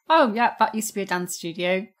 oh, yeah, that used to be a dance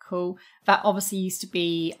studio. Cool. That obviously used to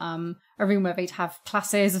be a room where they'd have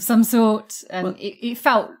classes of some sort. And it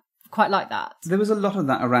felt quite like that. There was a lot of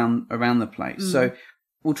that around the place. So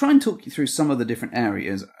we'll try and talk you through some of the different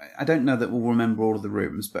areas. I don't know that we'll remember all of the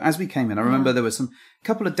rooms, but as we came in, I remember there was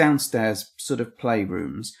couple of downstairs sort of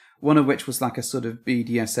playrooms, one of which was like a sort of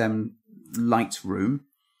BDSM light room.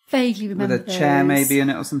 Vaguely remember with a chair maybe in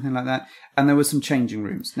it or something like that. And there were some changing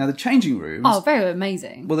rooms. Now, the changing rooms... Oh, very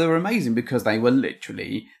amazing. Well, they were amazing because they were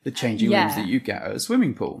literally the changing rooms that you get at a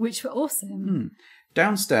swimming pool. Which were awesome.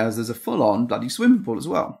 Downstairs, there's a full-on bloody swimming pool as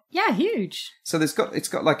well. Yeah, huge. So it's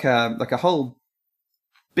got like a whole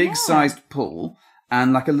big-sized pool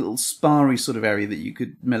and like a little sparry sort of area that you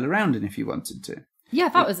could mill around in if you wanted to. Yeah,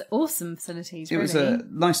 that was awesome facilities, It was a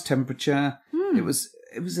nice temperature. It was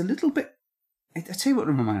a little bit... I tell you what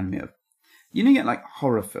it reminded me of. You know, you get like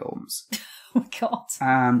horror films. Oh,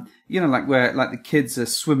 God. You know, like where like the kids are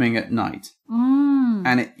swimming at night.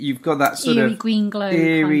 And you've got that sort eerie of green glow.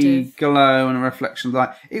 eerie glow and a reflection of light.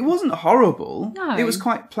 It wasn't horrible. No. It was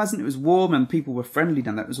quite pleasant. It was warm and people were friendly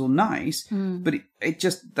down there. It was all nice. But it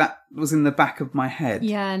just, that was in the back of my head.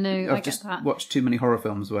 Yeah, no, I get just that. watched too many horror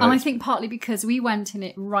films where And I think partly because we went in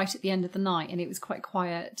it right at the end of the night and it was quite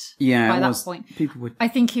quiet yeah, by it that was, point. people would... I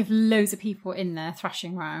think if loads of people were in there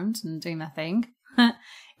thrashing around and doing their thing,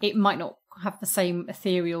 it might not have the same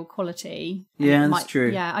ethereal quality. Yeah, that's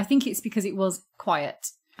true. Yeah, I think it's because it was quiet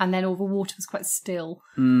and then all the water was quite still.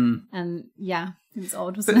 And yeah, it was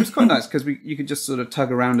odd, wasn't But it was quite nice because you could just sort of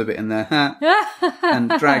tug around a bit in there and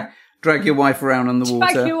drag your wife around on the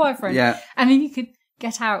water. Drag your wife around. Yeah. And then you could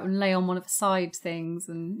get out and lay on one of the side things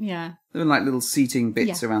and yeah. There were like little seating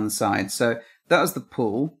bits around the side. So that was the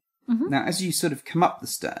pool. Now, as you sort of come up the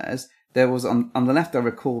stairs, there was on the left, I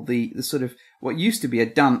recall, the sort of what used to be a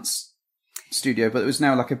dance studio, but it was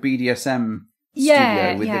now like a BDSM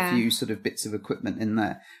studio with a few sort of bits of equipment in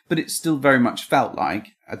there. But it still very much felt like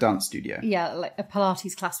a dance studio. Yeah, like a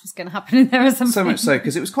Pilates class was going to happen in there or something. So much so,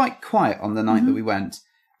 because it was quite quiet on the night that we went.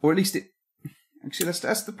 Or at least it... Actually,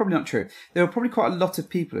 that's probably not true. There were probably quite a lot of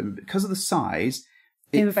people, and because of the size,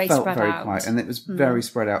 it felt very quiet, and it was very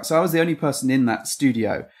spread out. So I was the only person in that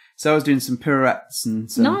studio. So I was doing some pirouettes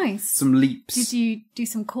and some leaps. Did you do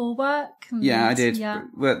some core work? Yeah, I did. Yeah.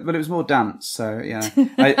 But it was more dance, so yeah.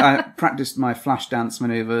 I practiced my flash dance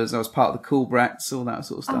manoeuvres. I was part of the cool brettes, all that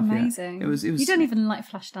sort of stuff. Amazing. Yeah. It was. You don't even like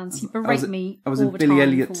flash dance. You berate me I was all a the Billy time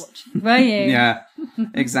Elliot. for watching. Were you? Yeah,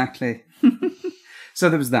 exactly. So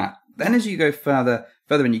there was that. Then as you go further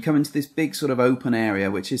in, you come into this big sort of open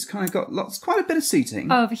area, which has kind of got quite a bit of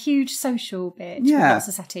seating. Oh, a huge social bit. Yeah. With lots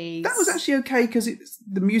of settees. That was actually okay because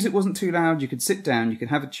the music wasn't too loud. You could sit down, you could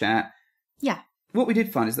have a chat. Yeah. What we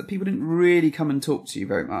did find is that people didn't really come and talk to you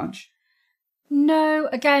very much. No,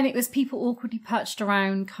 again, it was people awkwardly perched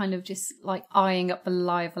around, kind of just like eyeing up the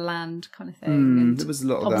lie of the land kind of thing. And there was a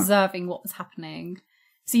lot of observing what was happening.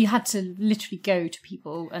 So you had to literally go to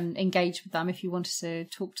people and engage with them if you wanted to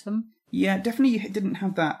talk to them. Yeah, definitely you didn't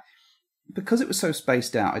have that. Because it was so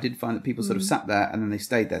spaced out, I did find that people sort of sat there and then they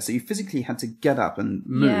stayed there. So you physically had to get up and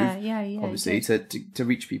move, obviously, to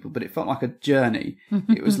reach people. But it felt like a journey.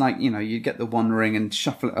 It was like, you get the one ring and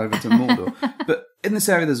shuffle it over to Mordor. But in this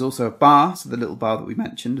area, there's also a bar. So the little bar that we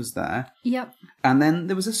mentioned was there. Yep. And then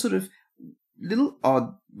there was a sort of little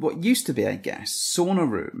odd, what used to be, I guess, sauna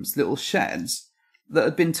rooms, little sheds that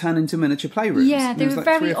had been turned into miniature playrooms. Yeah, they were like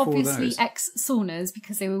very obviously ex-saunas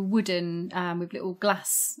because they were wooden with little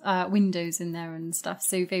glass windows in there and stuff.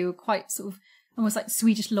 So they were quite sort of almost like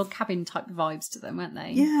Swedish log cabin type vibes to them, weren't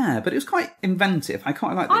they? Yeah, but it was quite inventive. I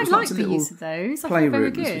quite liked it. I liked the use of those. I thought they were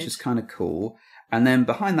very good. Which is kind of cool. And then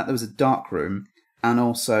behind that there was a dark room and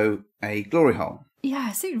also a glory hole.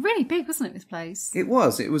 Yeah, so really big, wasn't it, this place? It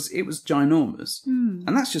was ginormous.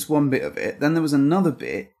 And that's just one bit of it. Then there was another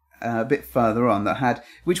bit a bit further on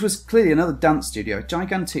which was clearly another dance studio,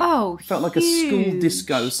 gigantic, felt like a school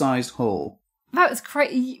disco sized hall. That was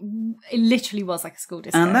crazy. It literally was like a school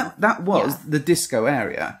disco. And that was the disco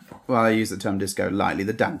area. Well, I use the term disco lightly,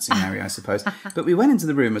 the dancing area, I suppose. But we went into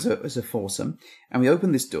the room as a foursome, and we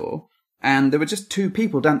opened this door, and there were just two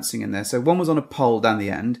people dancing in there. So one was on a pole down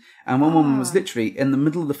the end, and one woman was literally in the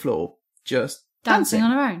middle of the floor, just dancing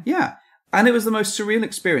on her own. Yeah. And it was the most surreal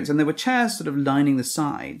experience. And there were chairs sort of lining the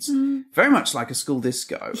sides, very much like a school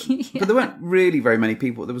disco. But there weren't really very many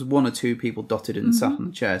people. There was one or two people dotted and sat on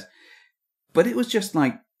the chairs. But it was just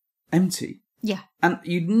like empty. Yeah. And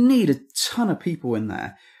you'd need a ton of people in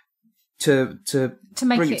there to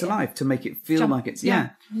make bring it it to life, to make it feel jump. like it's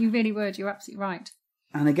yeah. You really would. You're absolutely right.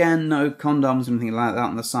 And again, no condoms or anything like that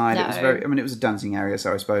on the side. No. It was it was a dancing area,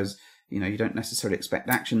 so I suppose you don't necessarily expect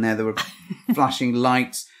action there. There were flashing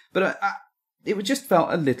lights, but it just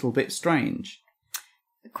felt a little bit strange.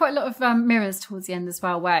 Quite a lot of mirrors towards the end as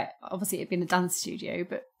well, where obviously it had been a dance studio,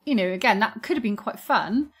 but again, that could have been quite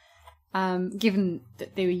fun, given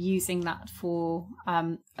that they were using that for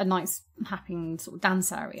a nice, happening sort of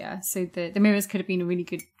dance area. So the mirrors could have been a really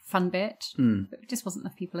good fun bit, but it just wasn't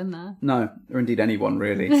enough people in there. No, or indeed anyone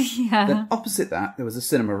really. Yeah. Then opposite that, there was a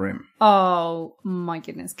cinema room. Oh my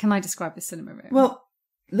goodness! Can I describe the cinema room? Well,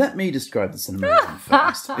 let me describe the cinema room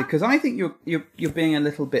first, because I think you're being a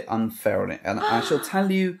little bit unfair on it, and I shall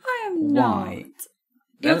tell you I am why. not.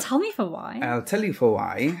 You'll tell me for why. I'll tell you for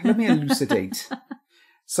why. Let me elucidate.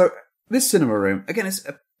 So, this cinema room, again, it's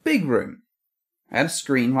a big room. I had a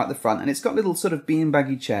screen right at the front, and it's got little sort of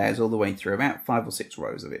beanbaggy chairs all the way through, about 5 or 6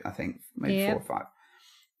 rows of it, I think, maybe 4 or 5.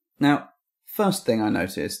 Now, first thing I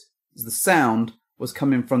noticed is the sound was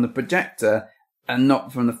coming from the projector and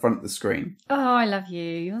not from the front of the screen. Oh, I love you.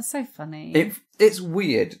 You're so funny. It's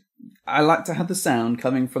weird. I like to have the sound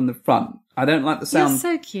coming from the front. I don't like the sound... You're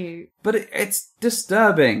so cute. But it's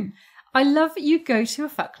disturbing. I love that you go to a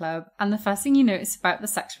fuck club and the first thing you notice about the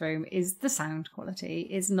sex room is the sound quality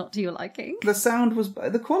is not to your liking.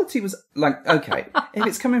 The quality was like, okay, if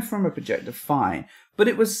it's coming from a projector, fine. But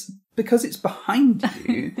it was, because it's behind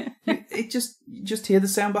you, you just hear the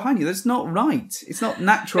sound behind you. That's not right. It's not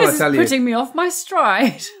natural, I tell you. This is putting me off my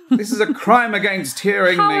stride. This is a crime against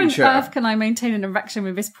hearing nature. How on earth can I maintain an erection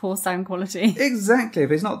with this poor sound quality? Exactly.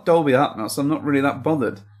 If it's not Dolby Atmos, I'm not really that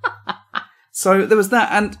bothered. So there was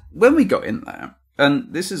that, and when we got in there,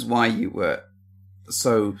 and this is why you were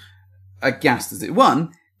so aghast as it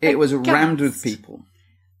won, it was rammed with people.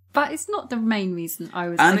 But it's not the main reason I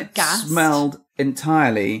was and aghast. And it smelled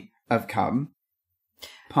entirely of cum.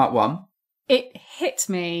 Part 1. It hit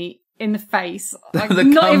me in the face. Like, the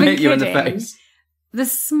not cum even hit kidding. You in the face. The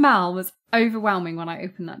smell was overwhelming when I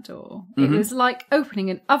opened that door. Mm-hmm. It was like opening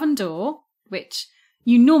an oven door, which...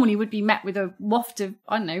 you normally would be met with a waft of,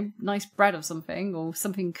 I don't know, nice bread or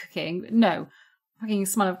something cooking. No, fucking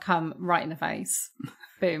smell of cum right in the face.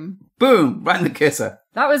 Boom. Boom, right in the kisser.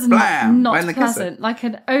 That was Blam, not right in the pleasant. kisser. Like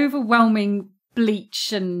an overwhelming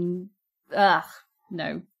bleach and,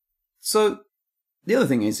 no. So, the other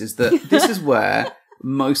thing is that this is where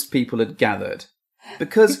most people had gathered.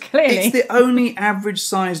 Because Clearly. It's the only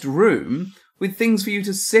average-sized room with things for you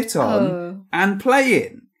to sit on and play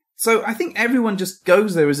in. So I think everyone just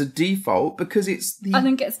goes there as a default because it's the... And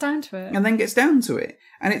then gets down to it.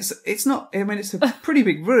 And it's not... I mean, it's a pretty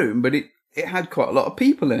big room, but it had quite a lot of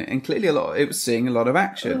people in it. And clearly it was seeing a lot of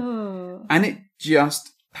action. Oh. And it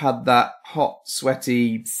just had that hot,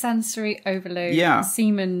 sweaty... sensory overload. Yeah.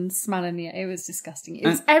 Semen smell in the air. It was disgusting. It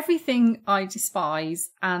was everything I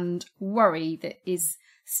despise and worry that is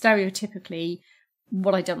stereotypically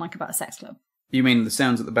what I don't like about a sex club. You mean the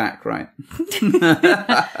sounds at the back, right?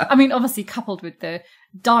 I mean, obviously coupled with the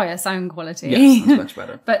dire sound quality. Yes, that's much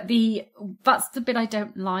better. But that's the bit I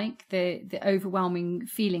don't like, the overwhelming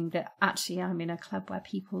feeling that actually I'm in a club where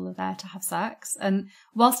people are there to have sex. And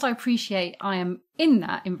whilst I appreciate I am in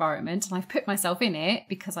that environment and I've put myself in it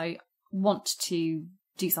because I want to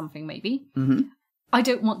do something maybe, I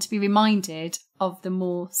don't want to be reminded of the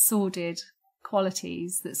more sordid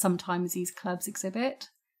qualities that sometimes these clubs exhibit.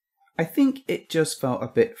 I think it just felt a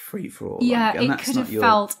bit free-for-all. Yeah, like, it could have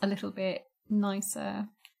felt a little bit nicer.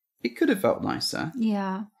 It could have felt nicer.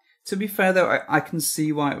 Yeah. To be fair, though, I can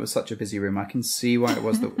see why it was such a busy room. I can see why it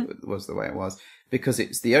was the way it was. Because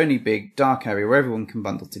it's the only big, dark area where everyone can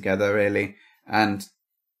bundle together, really. And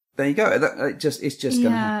there you go. It's just going to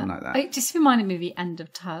happen like that. It just reminded me of the end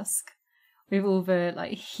of Tusk. With all the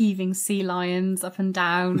like heaving sea lions up and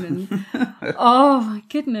down, and oh my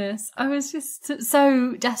goodness, I was just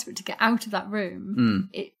so desperate to get out of that room.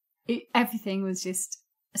 Everything was just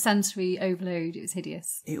sensory overload. It was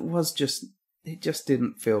hideous. It just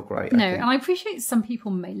didn't feel great. No, and I appreciate some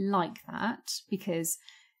people may like that because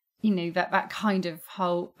that kind of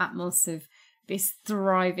whole atmosphere of this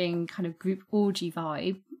thriving kind of group orgy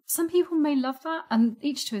vibe. Some people may love that, and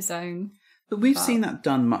each to his own. But we've seen that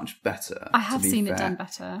done much better. I have seen it done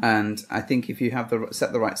better. And I think if you have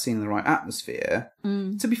set the right scene in the right atmosphere,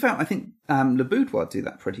 to be fair, I think Le Boudoir do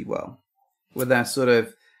that pretty well. With their sort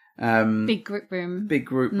of... big group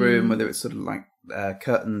room, whether it's sort of like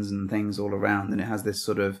curtains and things all around, and it has this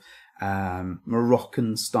sort of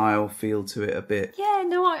Moroccan style feel to it a bit. Yeah,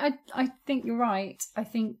 no, I think you're right. I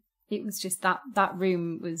think it was just that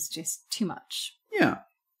room was just too much. Yeah,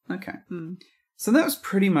 okay. So that was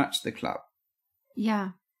pretty much the club.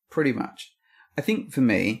 Yeah. Pretty much. I think for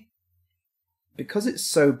me, because it's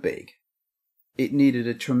so big, it needed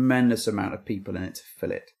a tremendous amount of people in it to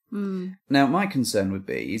fill it. Now, my concern would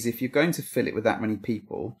be is if you're going to fill it with that many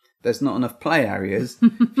people, there's not enough play areas for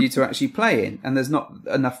you to actually play in, and there's not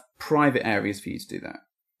enough private areas for you to do that.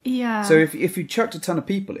 Yeah. So if you chucked a ton of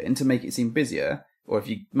people in to make it seem busier, or if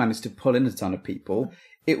you managed to pull in a ton of people,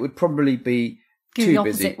 it would probably be Go too the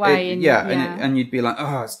busy. opposite way. And you'd be like,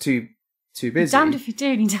 oh, it's too busy. Damned if you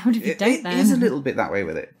do, and damned if you don't. It is a little bit that way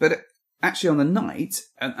with it, but actually on the night,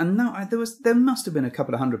 and no, there must have been a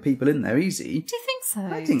couple of hundred people in there, easy. Do you think so?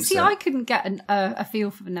 I think See, so. I couldn't get a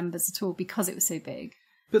feel for the numbers at all because it was so big.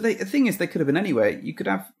 But the thing is, they could have been anywhere. You could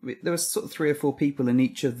have, there was sort of 3 or 4 people in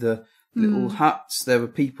each of the little huts. There were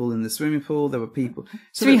people in the swimming pool. There were people.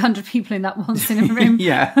 So 300 people in that one cinema room.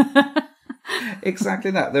 Yeah,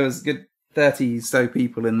 exactly that. There was a good 30 so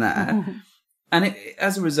people in there, and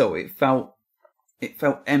as a result, it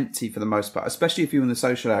felt empty for the most part, especially if you were in the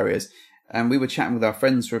social areas. And we were chatting with our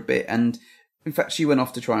friends for a bit, and in fact, she went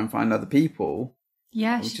off to try and find other people.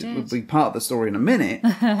 Yeah, which she did. will be part of the story in a minute.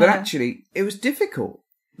 But actually, it was difficult.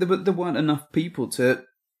 There weren't enough people to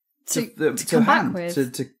come back with.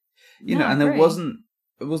 And there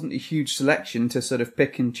wasn't a huge selection to sort of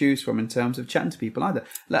pick and choose from in terms of chatting to people either,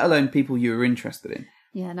 let alone people you were interested in.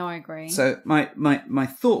 Yeah, no, I agree. So my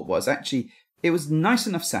thought was actually it was nice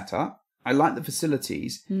enough setup. I liked the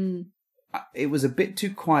facilities. It was a bit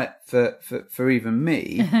too quiet for even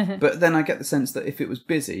me, but then I get the sense that if it was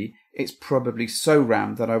busy, it's probably so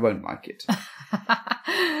rammed that I won't like it.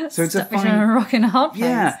 So it's a rock and a hard place.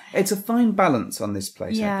 Yeah, it's a fine balance on this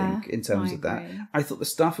place, Yeah, I think, in terms I of that. agree. I thought the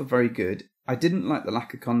staff were very good. I didn't like the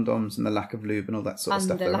lack of condoms and the lack of lube and all that sort of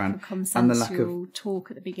stuff And the lack around. of consensual talk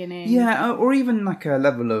at the beginning. Yeah, or even like a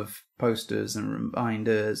level of posters and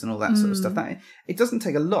reminders and all that sort of stuff. That it doesn't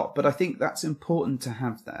take a lot, but I think that's important to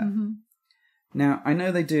have there. Now, I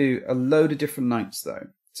know they do a load of different nights though.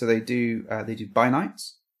 So they do by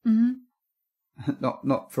nights.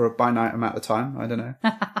 Not for a by night amount of time. I don't know.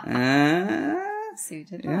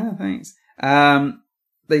 Suited. Yeah, thanks.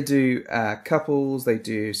 They do couples. They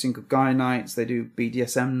do single guy nights. They do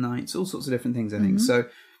BDSM nights. All sorts of different things. I think so.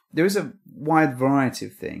 There is a wide variety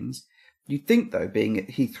of things. You'd think though, being at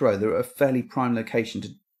Heathrow, they're a fairly prime location to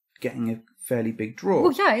getting a fairly big draw.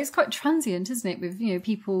 Well, yeah, it's quite transient, isn't it? With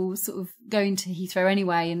people sort of going to Heathrow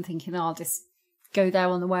anyway and thinking, I'll just go there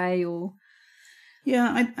on the way, or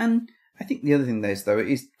and I think the other thing there is though it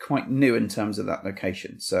is quite new in terms of that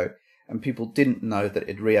location. So and people didn't know that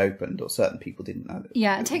it reopened, or certain people didn't know that.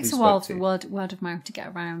 Yeah, it takes a while for word of mouth to get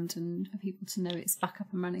around and for people to know it's back up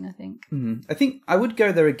and running. I think. I think I would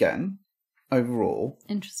go there again. Overall,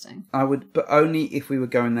 interesting. I would, but only if we were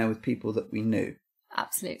going there with people that we knew.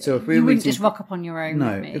 Absolutely. So if we you were wouldn't meeting, just rock up on your own.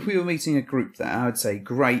 No, with me. if we were meeting a group there, I would say,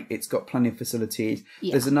 great, it's got plenty of facilities.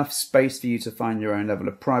 Yeah. There's enough space for you to find your own level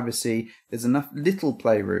of privacy. There's enough little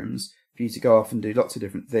playrooms for you to go off and do lots of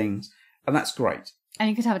different things. And that's great. And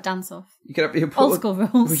you could have a dance-off. You could have your old school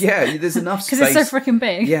rules. Yeah, there's enough space. Because it's so freaking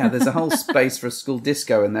big. Yeah, there's a whole space for a school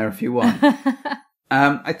disco in there if you want.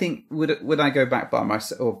 I think, would I go back by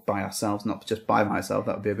myself, or by ourselves, not just by myself?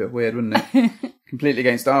 That would be a bit weird, wouldn't it? Completely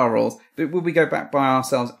against our rules. But would we go back by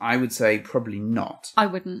ourselves? I would say probably not. I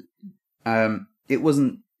wouldn't. It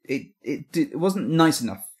wasn't nice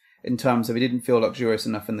enough in terms of it didn't feel luxurious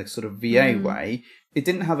enough in the sort of VA way. It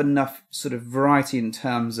didn't have enough sort of variety in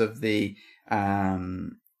terms of the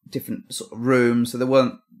different sort of rooms. So there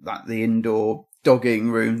weren't like the indoor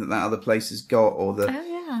dogging room that other place has got, or the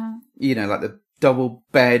like the double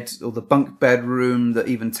bed or the bunk bed room that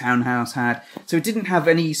even Townhouse had. So it didn't have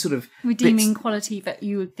any sort of redeeming quality that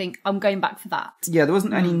you would think, I'm going back for that. Yeah, there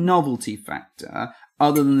wasn't any novelty factor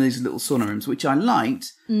other than these little sauna rooms, which I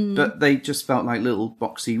liked, but they just felt like little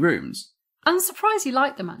boxy rooms. I'm surprised you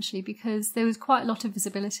liked them, actually, because there was quite a lot of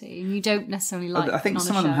visibility, and you don't necessarily like I think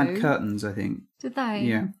some of them had curtains, I think. Did they?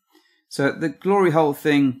 Yeah. So the glory hole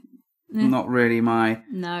thing, not really my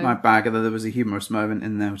bag, although there was a humorous moment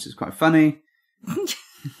in there, which is quite funny.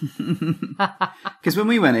 Because when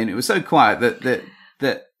we went in, it was so quiet that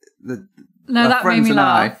that made me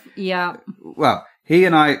laugh. Yeah. Well, he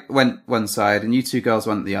and I went one side, and you two girls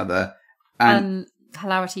went the other, and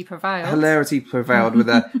hilarity prevailed. Hilarity prevailed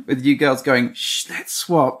with you girls going, "Shh, let's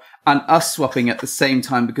swap," and us swapping at the same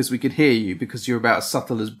time because we could hear you because you're about as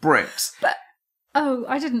subtle as bricks. But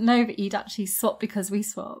I didn't know that you'd actually swapped because we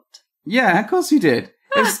swapped. Yeah, of course you did.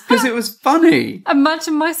 Because it was funny.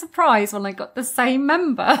 Imagine my surprise when I got the same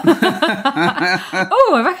member.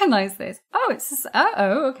 Oh, I recognise this.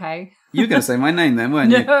 Oh, okay. You were going to say my name then,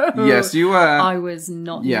 weren't No. you? Yes, you were. I was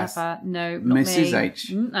not. Yes. Never. No, not Mrs. me. H.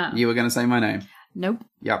 Mm-mm. You were going to say my name. Nope.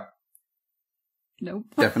 Yep, Nope.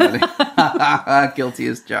 definitely. Guilty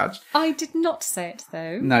as charged. I did not say it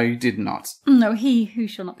though. No, you did not. No, he who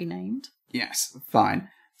shall not be named. Yes, fine.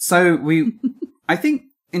 So I think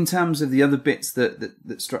in terms of the other bits that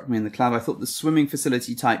struck me in the club, I thought the swimming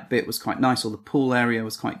facility type bit was quite nice, or the pool area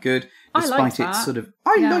was quite good. I liked Despite its that. sort of,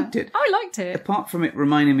 I Yeah. liked it. I liked it. Apart from it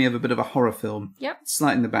reminding me of a bit of a horror film. Yep.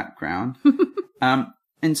 Slight in the background.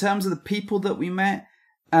 In terms of the people that we met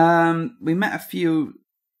a few.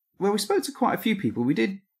 Well, we spoke to quite a few people. We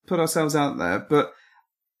did put ourselves out there, but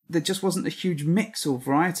there just wasn't a huge mix or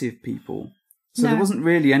variety of people. So there wasn't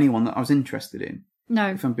really anyone that I was interested in.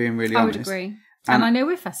 No, If I'm being really I honest. would agree. And And I know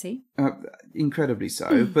we're fussy. Incredibly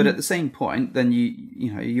so. But at the same point, then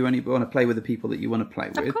you only want to play with the people that you want to play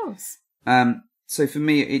with. Of course. So for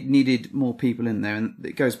me, it needed more people in there, and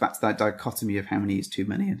it goes back to that dichotomy of how many is too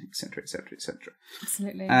many, and et cetera, et cetera, et cetera.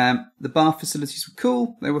 Absolutely. The bar facilities were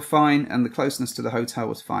cool, they were fine, and the closeness to the hotel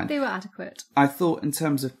was fine. They were adequate. I thought in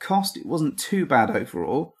terms of cost, it wasn't too bad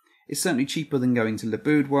overall. It's certainly cheaper than going to Le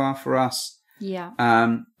Boudoir for us, Yeah.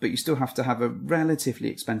 but you still have to have a relatively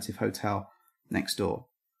expensive hotel next door.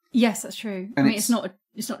 Yes, that's true. And I mean, it's not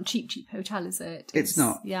a cheap hotel, is it? It's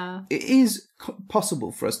not. Yeah. It is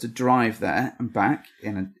possible for us to drive there and back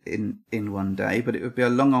in one day, but it would be a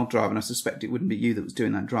long old drive, and I suspect it wouldn't be you that was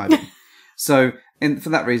doing that driving. So, for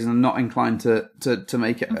that reason, I'm not inclined to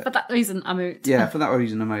make it. For that reason, I'm out. Yeah, for that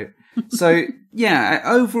reason, I'm out. So, yeah,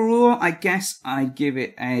 overall, I guess I'd give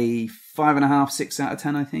it a 5.5, 6 out of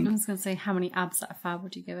 10, I think. I was going to say, how many abs out of fab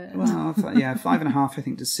would you give it? Well, yeah, 5.5, I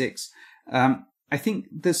think, to 6. I think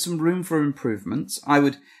there's some room for improvements. I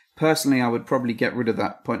would probably get rid of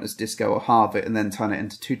that pointless disco or halve it and then turn it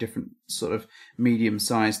into 2 different sort of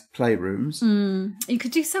medium-sized playrooms. You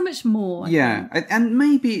could do so much more. I think. And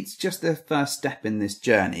maybe it's just their first step in this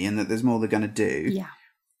journey and that there's more they're going to do. Yeah.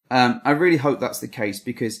 I really hope that's the case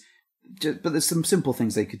because... But there's some simple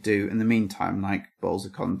things they could do in the meantime, like bowls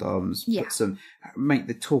of condoms, make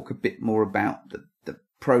the talk a bit more about the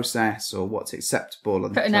process or what's acceptable.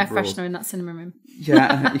 Put an air freshener in that cinema room.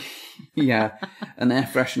 Yeah, yeah, an air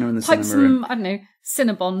freshener in the Pipe cinema room. some, I don't know,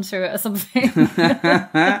 Cinnabon through it or something.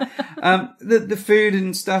 The food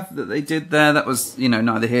and stuff that they did there, that was,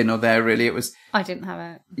 neither here nor there really. It was. I didn't have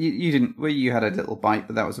it. You didn't. Well, you had a little bite,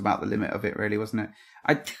 but that was about the limit of it, really, wasn't it?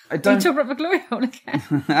 I don't. You talk about the glory hole again.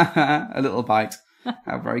 A little bite.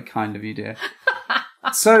 How very kind of you, dear.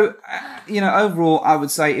 So, overall, I would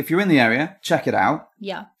say if you're in the area, check it out.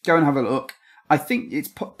 Yeah. Go and have a look. I think it's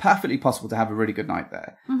perfectly possible to have a really good night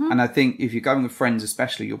there. Mm-hmm. And I think if you're going with friends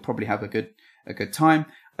especially, you'll probably have a good time.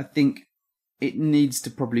 I think it needs to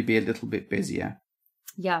probably be a little bit busier.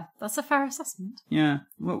 Yeah, that's a fair assessment. Yeah.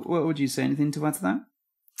 What would you say? Anything to add to that?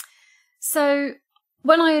 So,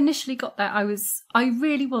 when I initially got there, I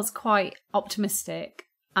really was quite optimistic,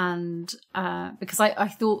 and because I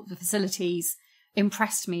thought the facilities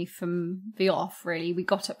impressed me from the off, really. We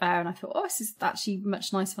got up there and I thought, this is actually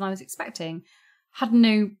much nicer than I was expecting. Had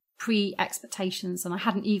no pre-expectations, and I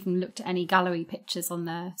hadn't even looked at any gallery pictures on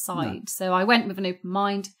their side. No. So I went with an open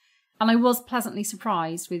mind, and I was pleasantly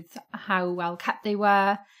surprised with how well kept they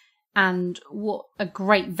were and what a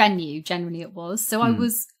great venue generally it was. So I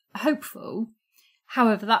was hopeful.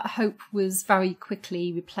 However, that hope was very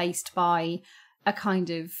quickly replaced by a kind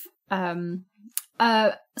of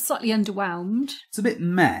slightly underwhelmed. It's a bit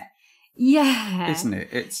meh. Yeah. Isn't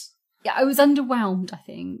it? Yeah, I was underwhelmed, I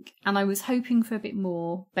think. And I was hoping for a bit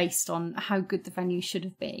more based on how good the venue should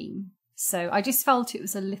have been. So I just felt it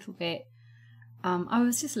was a little bit... I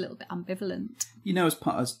was just a little bit ambivalent. As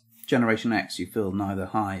part of Generation X, you feel neither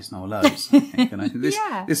highs nor lows. I think,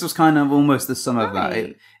 This was kind of almost the sum of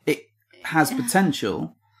that. It has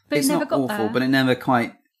potential. But it's it never not got awful, there. but it never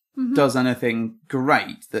quite does anything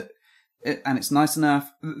great. And it's nice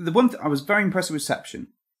enough. The one I was very impressed with reception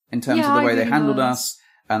in terms of the way they handled us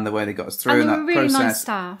and the way they got us through in that really process. Nice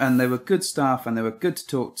staff. And they were good staff and they were good to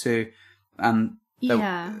talk to. And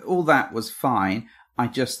all that was fine. I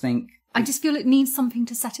just feel it needs something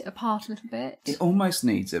to set it apart a little bit. It almost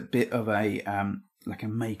needs a bit of a like a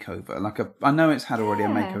makeover. I know it's had already a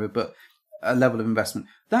makeover, but a level of investment.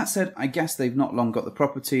 That said, I guess they've not long got the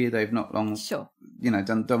property. They've not long,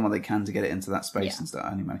 done what they can to get it into that space and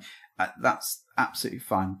start earning money. That's absolutely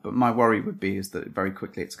fine. But my worry would be is that very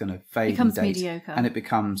quickly it's going to fade. It becomes mediocre, and it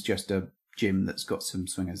becomes just a gym that's got some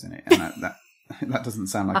swingers in it, and that doesn't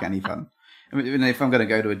sound like any fun. I mean, if I'm going to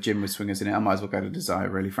go to a gym with swingers in it, I might as well go to Desire,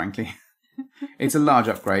 really, frankly. It's a large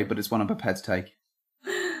upgrade, but it's one I'm prepared to take.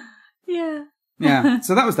 Yeah. Yeah,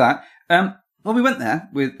 so that was that. Well, we went there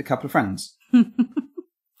with a couple of friends.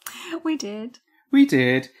 We did. We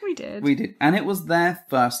did. We did. We did. And it was their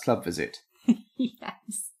first club visit.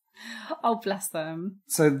 Yes. Oh, bless them.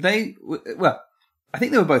 So well, I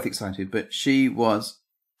think they were both excited, but she was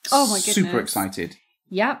super excited.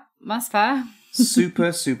 Yep, that's fair.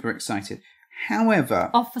 Super, super excited. However...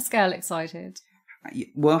 Off the scale excited.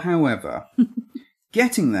 Well, however,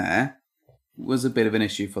 getting there was a bit of an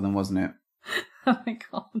issue for them, wasn't it? Oh my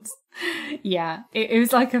God. Yeah, it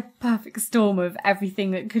was like a perfect storm of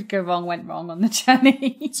everything that could go wrong went wrong on the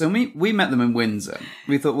journey. So we met them in Windsor.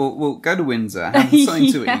 We thought, well, we'll go to Windsor, have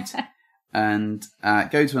something to eat, and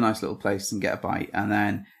go to a nice little place and get a bite, and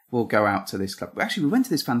then we'll go out to this club. Actually, we went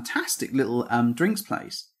to this fantastic little drinks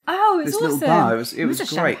place. Oh, it was this awesome. Little bar. It was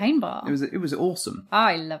a great. Champagne bar. It was awesome.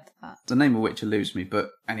 I loved that. The name of which eludes me, but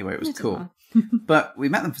anyway, it was cool. But we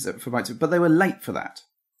met them for bites, but they were late for that.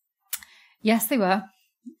 Yes, they were.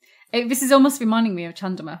 This is almost reminding me of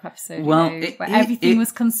Chundermuff episode, well, where everything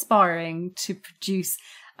was conspiring to produce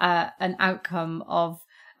an outcome of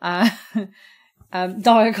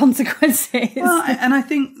dire consequences. Well, and I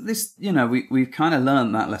think this, we've kind of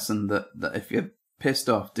learned that lesson that if you're pissed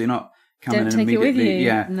off, do not come in and immediately,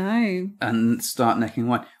 no, and start necking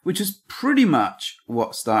wine, which is pretty much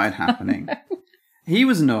what started happening. He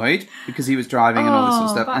was annoyed because he was driving and all this sort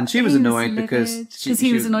of stuff, and she was annoyed because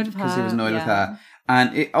he was annoyed with her. Because he was annoyed with her,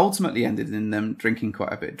 and it ultimately ended in them drinking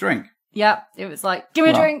quite a bit of drink. Yeah, it was like, give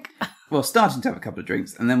me a drink. Well, starting to have a couple of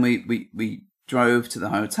drinks, and then we drove to the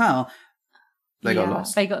hotel. They got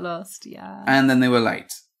lost. They got lost, yeah. And then they were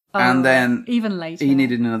late. Oh, and then even later, he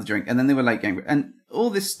needed another drink, and then they were late getting, and all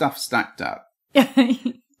this stuff stacked up,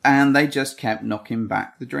 and they just kept knocking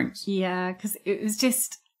back the drinks. Yeah, because it was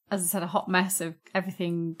just, as I said, a hot mess of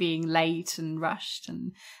everything being late and rushed,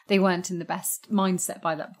 and they weren't in the best mindset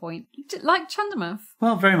by that point, like Chundermuff.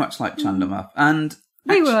 Well, very much like Chundermuff, and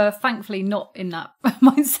we were thankfully not in that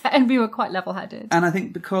mindset, and we were quite level-headed. And I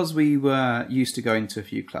think because we were used to going to a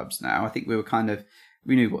few clubs now, I think we were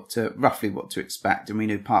we knew roughly what to expect, and we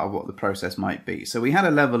knew part of what the process might be. So we had a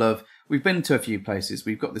level of, we've been to a few places,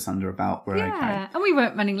 we've got this under our belt, we're okay. Yeah, and we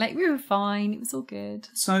weren't running late, we were fine, it was all good.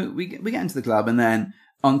 So we get into the club, and then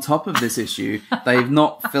on top of this issue, they've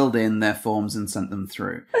not filled in their forms and sent them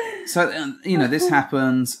through. So, this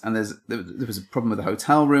happens, and there was a problem with the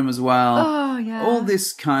hotel room as well. Oh, yeah. All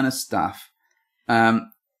this kind of stuff.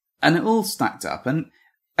 And it all stacked up. And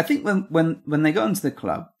I think when they got into the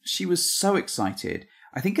club, she was so excited.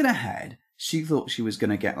 I think in her head, she thought she was going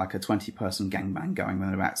to get like a 20-person gangbang going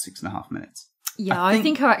within about 6.5 minutes. Yeah, I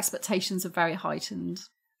think her expectations are very heightened.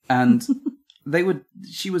 And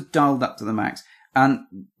she was dialed up to the max. And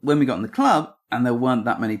when we got in the club, and there weren't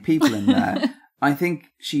that many people in there, I think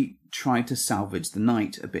she tried to salvage the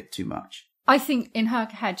night a bit too much. I think in her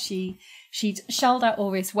head, she'd shelled out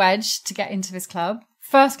all this wedge to get into this club.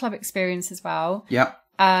 First club experience as well. Yep.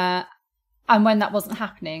 And when that wasn't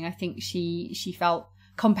happening, I think she felt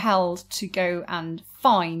compelled to go and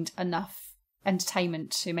find enough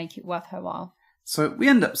entertainment to make it worth her while. So we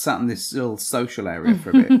end up sat in this little social area for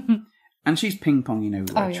a bit. And she's ping-ponging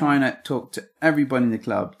everywhere, trying to talk to everybody in the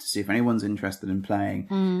club to see if anyone's interested in playing.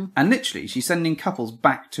 And literally, she's sending couples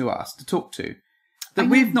back to us to talk to that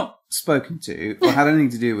we've not spoken to or had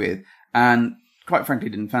anything to do with, and quite frankly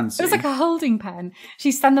didn't fancy. It was like a holding pen.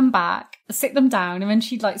 She'd send them back, sit them down, and then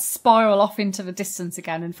she'd like spiral off into the distance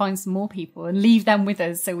again and find some more people and leave them with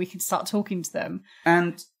us so we could start talking to them.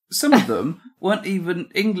 And some of them weren't even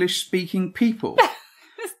English-speaking people.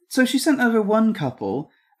 So she sent over one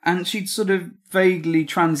couple, and she'd sort of vaguely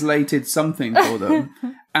translated something for them.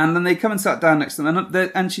 And then they come and sat down next to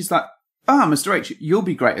them. And she's like, Mr. H, you'll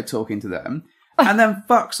be great at talking to them. And then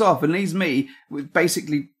fucks off and leaves me with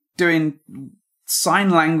basically doing sign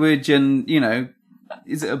language and,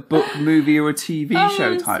 is it a book, movie or a TV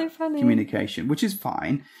show type communication, which is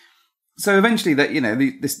fine. So eventually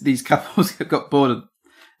these couples got bored of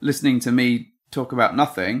listening to me talk about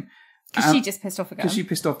nothing. Because she just pissed off again. Because she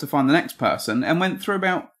pissed off to find the next person and went through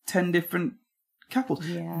about 10 different couples.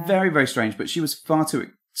 Yeah. Very, very strange, but she was far too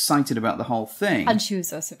excited about the whole thing. And she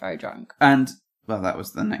was also very drunk. And, well, that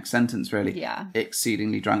was the next sentence, really. Yeah.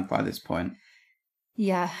 Exceedingly drunk by this point.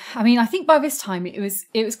 Yeah. I mean, I think by this time it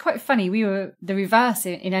was quite funny. We were the reverse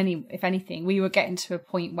if anything. We were getting to a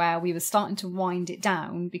point where we were starting to wind it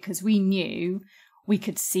down because we knew we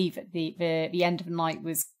could see that the end of the night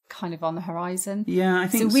was kind of on the horizon. Yeah, I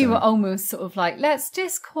think so. So we were almost sort of like, let's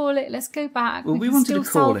just call it, let's go back. Well, we can wanted still to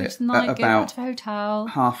call salvage it the night, at go back about to the hotel.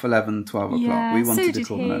 11:30, 12 o'clock. Yeah, We wanted so to did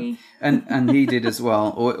call he. it. And he did as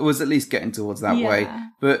well, or it was at least getting towards that way.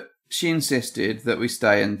 But she insisted that we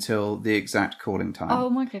stay until the exact calling time. Oh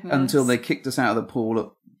my goodness. Until they kicked us out of the pool at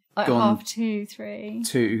like gone 2:30,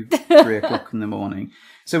 3. 3 o'clock in the morning.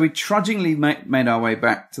 So we trudgingly made our way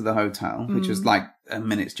back to the hotel, which was like a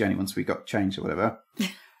minute's journey once we got changed or whatever.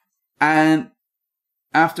 And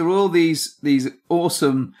after all these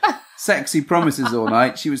awesome, sexy promises all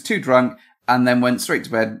night, she was too drunk and then went straight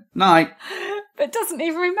to bed. Night. But doesn't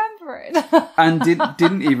even remember it. And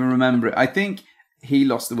didn't even remember it. I think he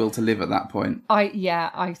lost the will to live at that point.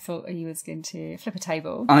 I thought he was going to flip a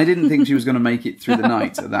table. I didn't think she was going to make it through the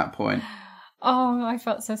night at that point. Oh, I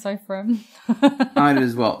felt so sorry for him. I did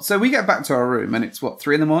as well. So we get back to our room and it's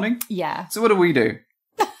 3 a.m? Yeah. So what do?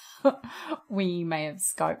 We may have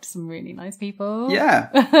Skyped some really nice people. Yeah.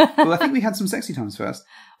 Well, I think we had some sexy times first.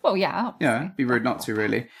 Well, yeah. Yeah, it'd be rude not to,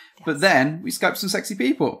 really. Yes. But then we Skyped some sexy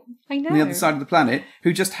people. I know. On the other side of the planet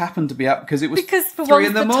who just happened to be up because it was 3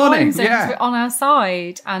 in the morning. Yeah. Were on our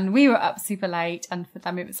side and we were up super late and for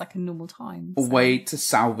them it was like a normal time. A way to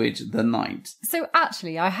salvage the night. So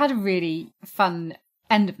actually, I had a really fun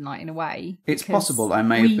end of night in a way. It's possible I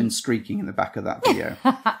may have been streaking in the back of that video.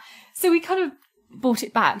 So we kind of brought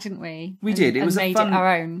it back, didn't we? We did. It was made a fun, it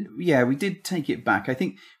our own. Yeah, we did take it back. I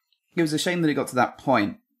think it was a shame that it got to that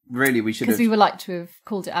point. Really, we should have... Because we would like to have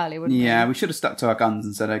called it earlier, wouldn't we? Yeah, we should have stuck to our guns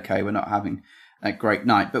and said, okay, we're not having a great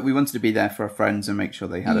night. But we wanted to be there for our friends and make sure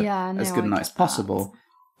they had as good a night as possible.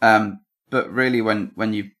 But really, when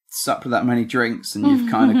you've supped with that many drinks and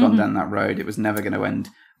you've kind of gone down that road, it was never going to end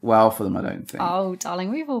well for them, I don't think. Oh,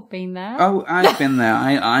 darling, we've all been there. Oh, I've been there.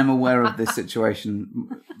 I'm aware of this situation.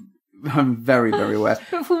 I'm very, very aware.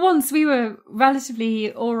 But for once, we were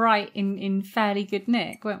relatively all right in fairly good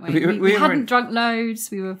nick, weren't we? We hadn't drunk loads.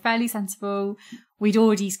 We were fairly sensible. We'd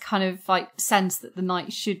already kind of like sensed that the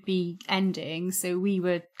night should be ending, so we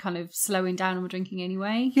were kind of slowing down on the drinking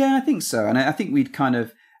anyway. Yeah, I think so. And I think we'd kind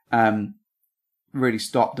of really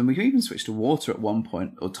stopped, and we even switched to water at one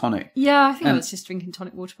point, or tonic. Yeah, I think I was just drinking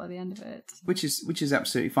tonic water by the end of it. Which is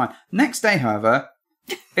absolutely fine. Next day, however,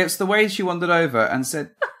 it's the way she wandered over and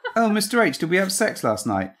said... Oh, Mr. H, did we have sex last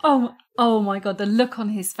night? Oh my God, the look on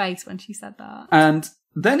his face when she said that. And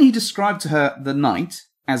then he described to her the night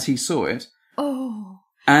as he saw it. Oh.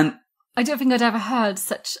 And I don't think I'd ever heard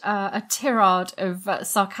such a tirade of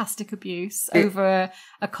sarcastic abuse over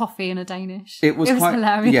a coffee and a Danish. It was quite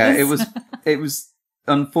hilarious. Yeah, it was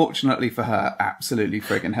unfortunately for her, absolutely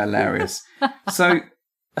friggin' hilarious. So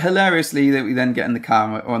hilariously that we then get in the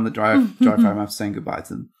car or on the drive home after saying goodbye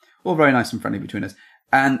to them. All very nice and friendly between us.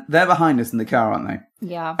 And they're behind us in the car, aren't they?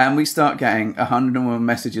 Yeah. And we start getting 101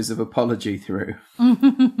 messages of apology through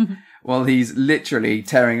while he's literally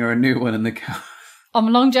tearing her a new one in the car. On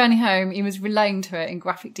the long journey home, he was relaying to her in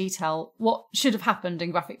graphic detail what should have happened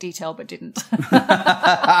in graphic detail but didn't.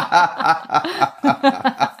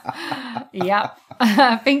 Yeah.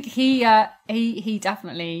 I think he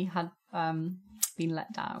definitely had... been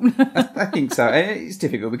let down. I think so. It's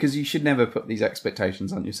difficult because you should never put these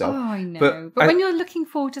expectations on yourself. Oh, I know. But when you're looking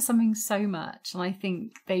forward to something so much, and I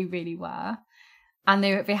think they really were, and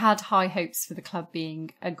they had high hopes for the club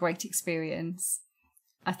being a great experience,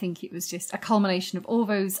 I think it was just a culmination of all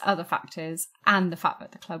those other factors and the fact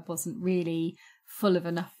that the club wasn't really full of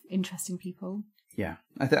enough interesting people. Yeah.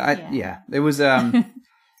 It was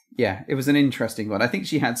it was an interesting one. I think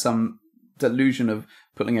she had some delusion of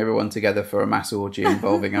putting everyone together for a mass orgy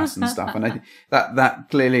involving us and stuff, and I think that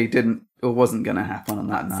clearly didn't or wasn't going to happen on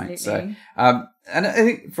that night. So and I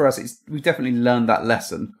think for us we've definitely learned that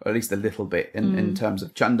lesson, or at least a little bit in terms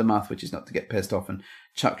of chundermuff, which is not to get pissed off and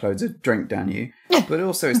chuck loads of drink down you, but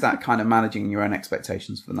also it's that kind of managing your own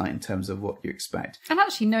expectations for the night in terms of what you expect, and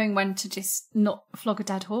actually knowing when to just not flog a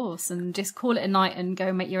dead horse and just call it a night and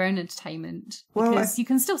go make your own entertainment, because you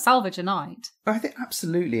can still salvage a night. I think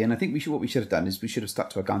absolutely, and I think what we should have done is we should have stuck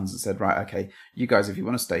to our guns and said, right, okay, you guys, if you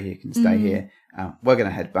want to stay here, can stay here. We're going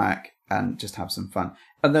to head back and just have some fun.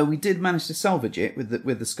 Although we did manage to salvage it with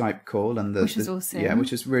the Skype call and which was awesome. Yeah,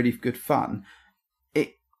 which was really good fun.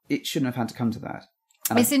 It shouldn't have had to come to that.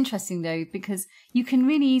 And it's interesting though, because you can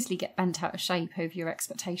really easily get bent out of shape over your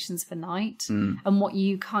expectations for night and what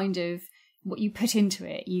you put into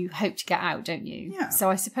it, you hope to get out, don't you? Yeah. So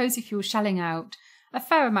I suppose if you're shelling out a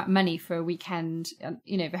fair amount of money for a weekend,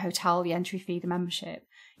 the hotel, the entry fee, the membership,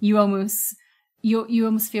 you almost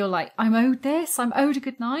feel like, I'm owed this, I'm owed a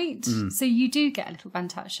good night. So you do get a little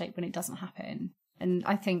bent out of shape when it doesn't happen. And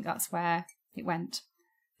I think that's where it went.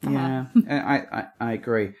 Yeah, I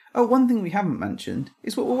agree. Oh, one thing we haven't mentioned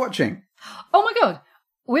is what we're watching. Oh my God.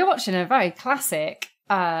 We're watching a very classic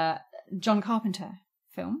John Carpenter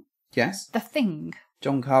film. Yes. The Thing.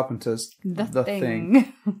 John Carpenter's The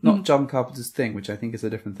Thing. Not John Carpenter's Thing, which I think is a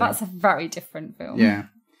different thing. That's a very different film. Yeah.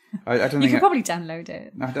 I don't think you could probably download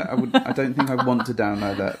it. I don't think I want to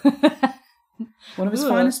download that. One of his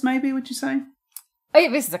finest, maybe, would you say? Oh,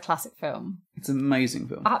 this is a classic film. It's an amazing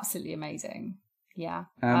film. Absolutely amazing. Yeah.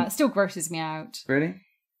 It still grosses me out. Really?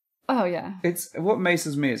 Oh, yeah. What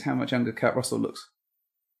amazes me is how much younger Kurt Russell looks.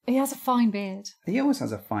 He has a fine beard. He always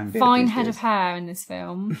has a fine beard. Fine head of hair in this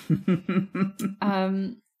film.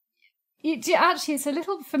 Actually, it's a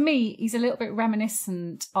little, for me, he's a little bit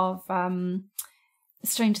reminiscent of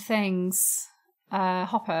Stranger Things,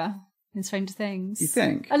 Hopper in Stranger Things. You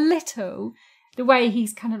think? A little. The way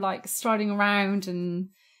he's kind of like striding around and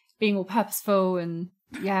being all purposeful and,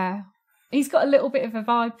 yeah. He's got a little bit of a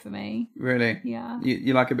vibe for me. Really? Yeah.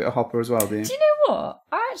 You like a bit of Hopper as well, do you? Do you know what?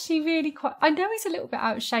 I actually really quite... I know he's a little bit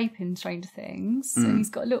out of shape in Stranger Things, and he's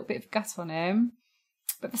got a little bit of gut on him,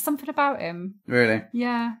 but there's something about him. Really?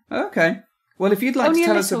 Yeah. Okay. Well, if you'd like to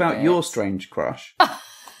tell us about your strange crush,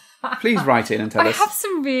 please write in and tell us. I have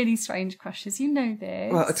some really strange crushes, you know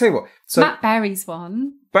this. Well, I'll tell you what. So, Matt Berry's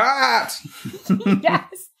one. Bat!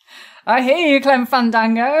 Yes. I hear you, Clem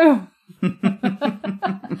Fandango.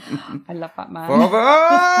 I love that man.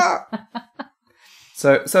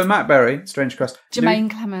 So Matt Berry, strange crush. Jermaine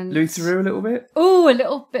Clement. Louis Theroux a little bit? Oh, a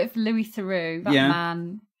little bit of Louis Theroux, that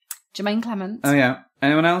man. Jermaine Clement. Oh, yeah.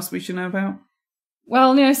 Anyone else we should know about?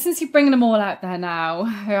 Well, since you're bringing them all out there now,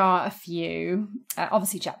 there are a few.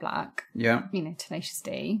 Obviously, Jack Black. Yeah. Tenacious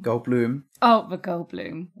D. Goldblum. Oh, the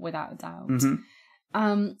Goldblum, without a doubt.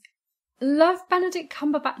 Mm-hmm. Love Benedict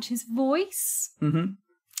Cumberbatch's voice. Mm-hmm.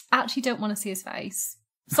 Actually don't want to see his face.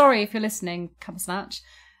 Sorry if you're listening, Cumbersnatch.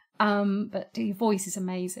 But your voice is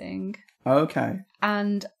amazing. Okay.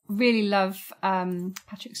 And really love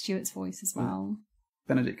Patrick Stewart's voice as well.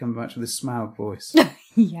 Benedict Cumberbatch with his Smaug voice.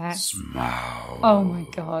 Yes. Smaug. Oh my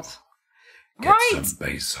God. Get some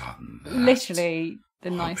bass on that. Literally the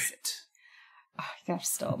Hobbit. nice... Oh, you have to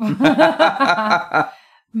stop.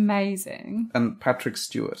 Amazing. And Patrick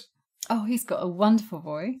Stewart. Oh, he's got a wonderful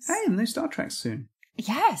voice. Hey, and new Star Trek soon.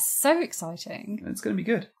 Yes, so exciting. It's going to be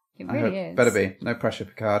good. It really is. Better be. No pressure,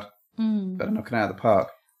 Picard. Better knock it out of the park.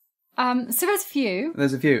 So there's a few.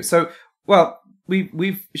 There's a few. So, well,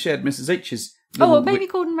 we've shared Mrs. H's. Maybe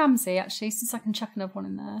Gordon Ramsay, actually, since I can chuck another one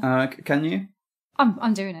in there. Can you?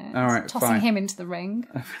 I'm doing it. All right, tossing fine. him into the ring.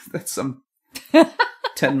 That's some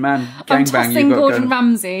 10-man gangbang I'm you've tossing got Gordon going.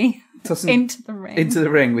 Ramsay Tossing into the ring. Into the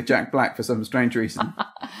ring with Jack Black for some strange reason.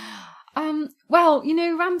 Well,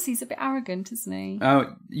 Ramsay's a bit arrogant, isn't he?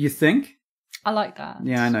 Oh, you think? I like that.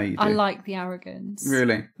 Yeah, I know you do. I like the arrogance.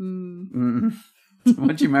 Really?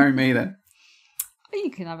 Why'd you marry me then? You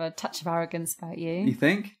can have a touch of arrogance about you. You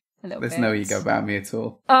think? A little There's bit. no ego about me at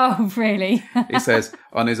all. Oh, really? He says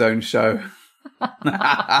on his own show.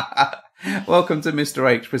 Welcome to Mr.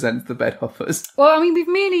 H presents the Bedhoppers. Well, we've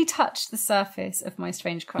merely touched the surface of my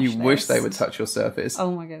strange crush You wish list. they would touch your surface.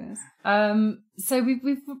 Oh my goodness. So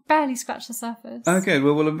we've barely scratched the surface. Okay,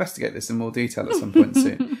 well, we'll investigate this in more detail at some point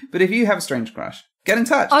soon. But if you have a strange crush, get in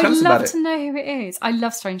touch. I'd Tell us about love it. to know who it is. I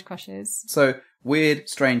love strange crushes. So, weird,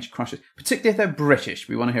 strange crushes. Particularly if they're British.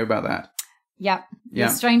 We want to hear about that. Yep. Yeah.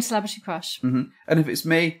 The strange celebrity crush. Mm-hmm. And if it's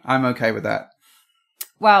me, I'm okay with that.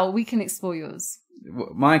 Well, we can explore yours.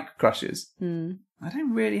 My crushes. I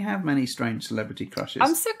don't really have many strange celebrity crushes.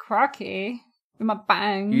 I'm so cracky with my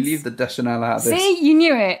bangs. You leave the Deschanel out of this. See, you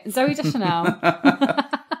knew it. Zoe Deschanel.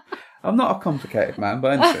 I'm not a complicated man,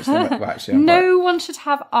 but I'm actually. No one should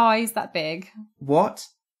have eyes that big. What?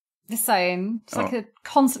 Just saying. It's like a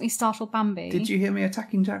constantly startled Bambi. Did you hear me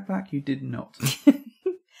attacking Jack Black? You did not.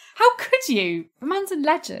 How could you? The man's a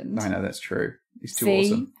legend. I know, that's true. He's too See?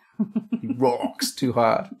 awesome. He rocks too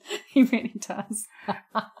hard. He really does.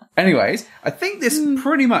 Anyways, I think this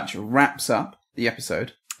pretty much wraps up the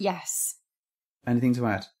episode. Yes. Anything to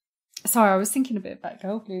add? Sorry, I was thinking a bit about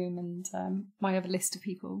Goldblum and my other list of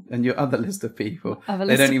people. And your other list of people. Other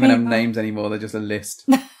They list don't of even have people. names anymore, they're just a list.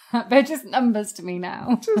 They're just numbers to me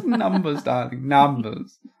now. Just numbers, darling,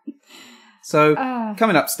 numbers. So,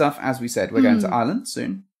 coming up stuff, as we said, we're going to Ireland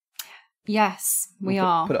soon. Yes, we We'll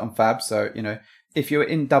are. Put it on Fab, so, if you're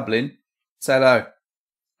in Dublin, say hello.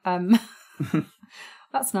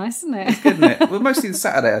 That's nice, isn't it? Good, isn't it? Well, mostly the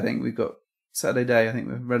Saturday, I think. We've got Saturday day, I think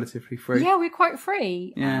we're relatively free. Yeah, we're quite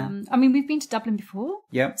free. Yeah. We've been to Dublin before.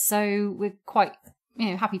 Yep. So we're quite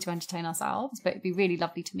happy to entertain ourselves, but it'd be really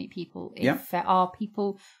lovely to meet people if there are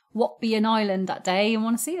people what be an island that day and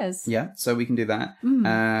want to see us. Yeah, so we can do that.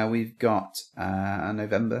 We've got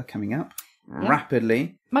November coming up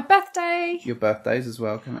rapidly. My birthday. Your birthdays as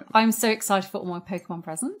well coming up. I'm so excited for all my Pokemon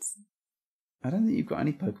presents. I don't think you've got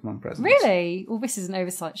any Pokemon presents. Really? Well, this is an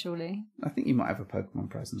oversight, surely. I think you might have a Pokemon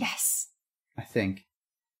present. Yes. I think.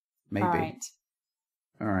 Maybe.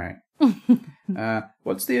 All right.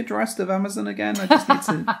 What's the address of Amazon again? I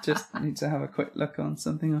just need to have a quick look on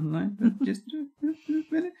something online. Just a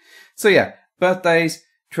minute. So yeah, birthdays,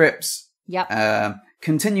 trips. Yep.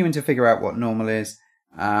 Continuing to figure out what normal is.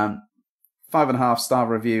 5.5 star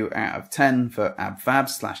review out of 10 for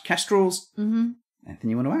Abfabs/Kestrels. Anything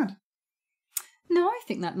you want to add? No, I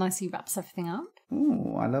think that nicely wraps everything up.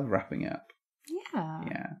 Oh, I love wrapping up. Yeah.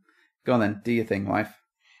 Yeah. Go on then, do your thing, wife.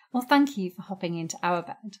 Well, thank you for hopping into our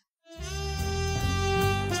bed.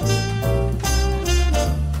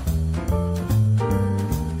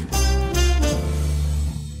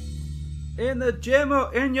 In the gym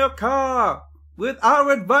or in your car, with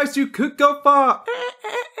our advice you could go far.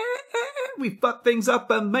 We fuck things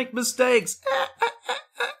up and make mistakes.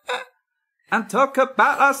 And talk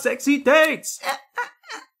about our sexy dates.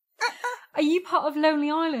 Are you part of Lonely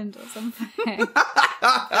Island or something?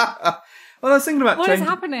 Well, I was thinking about what changing. Is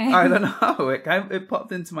happening? I don't know. It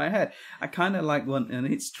popped into my head. I kind of like one, and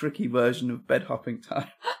it's tricky version of bed hopping time.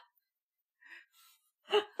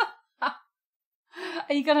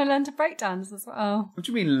 Are you going to learn to break dance as well? What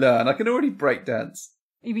do you mean learn? I can already break dance.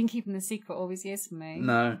 You've been keeping the secret all these years from me.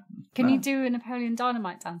 No. Can you do a Napoleon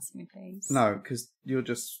Dynamite dance for me, please? No, because you'll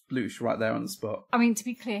just sploosh right there on the spot. I mean, to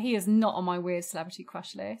be clear, he is not on my weird celebrity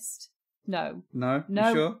crush list. No. No? No.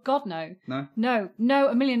 You sure? God, no. No? No,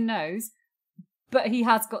 a million no's. But he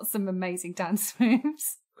has got some amazing dance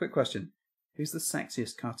moves. Quick question. Who's the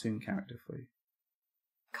sexiest cartoon character for you?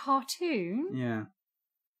 Cartoon? Yeah.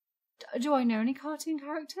 Do I know any cartoon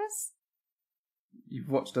characters? You've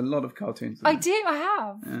watched a lot of cartoons. I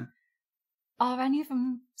have. Yeah. Are any of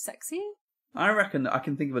them sexy? I reckon I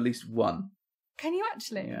can think of at least one. Can you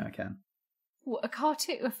actually? Yeah, I can. What, a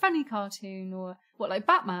cartoon? A funny cartoon? Or what, like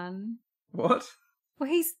Batman? What? Well,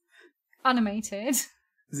 he's animated.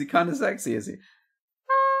 Is he kind of sexy, is he?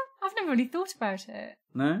 I've never really thought about it.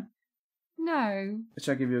 No? No.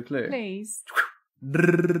 Shall I give you a clue? Please.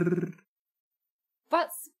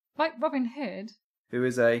 That's like Robin Hood. Who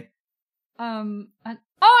is a... An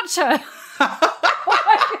archer!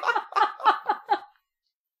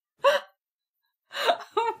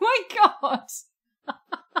 Oh my god!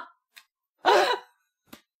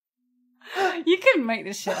 You couldn't make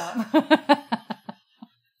this shit up.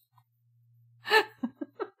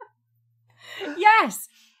 Yes!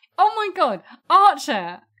 Oh my god!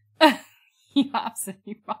 Archer! You're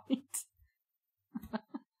absolutely right.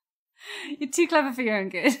 You're too clever for your own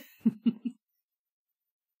good.